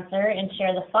webinar sponsor and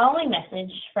share the following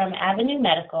message from Avenue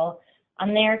Medical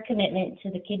on their commitment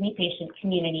to the kidney patient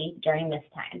community during this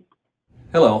time.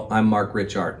 Hello, I'm Mark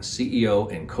Richard,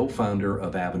 CEO and co-founder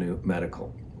of Avenue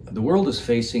Medical. The world is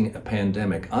facing a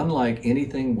pandemic unlike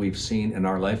anything we've seen in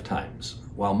our lifetimes.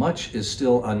 While much is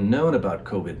still unknown about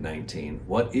COVID-19,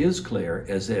 what is clear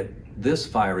is that this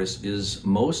virus is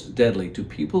most deadly to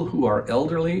people who are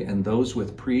elderly and those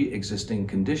with pre-existing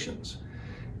conditions.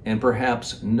 And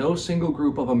perhaps no single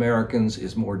group of Americans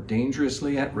is more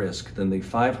dangerously at risk than the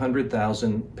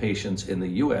 500,000 patients in the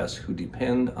U.S. who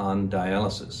depend on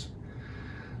dialysis.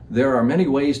 There are many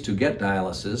ways to get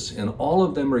dialysis, and all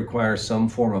of them require some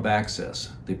form of access.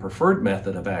 The preferred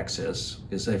method of access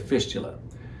is a fistula.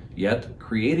 Yet,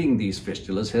 creating these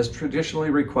fistulas has traditionally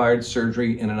required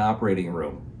surgery in an operating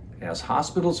room. As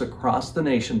hospitals across the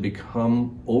nation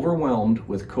become overwhelmed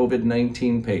with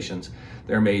COVID-19 patients,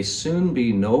 there may soon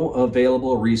be no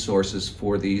available resources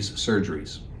for these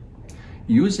surgeries.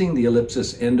 Using the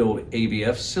Ellipsis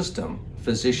Endo-AVF system,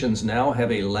 physicians now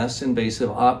have a less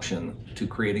invasive option to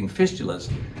creating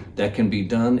fistulas that can be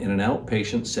done in an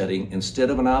outpatient setting instead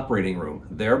of an operating room,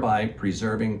 thereby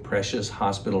preserving precious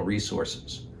hospital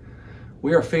resources.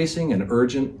 We are facing an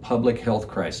urgent public health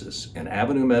crisis, and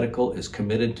Avenue Medical is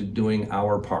committed to doing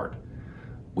our part.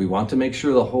 We want to make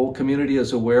sure the whole community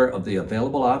is aware of the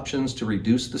available options to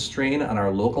reduce the strain on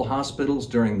our local hospitals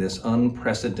during this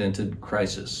unprecedented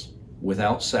crisis,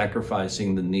 without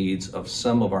sacrificing the needs of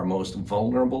some of our most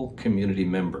vulnerable community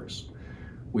members.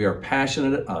 We are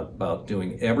passionate about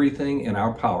doing everything in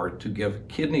our power to give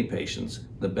kidney patients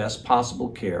the best possible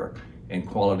care and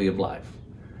quality of life.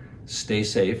 Stay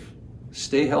safe,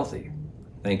 stay healthy.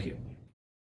 Thank you.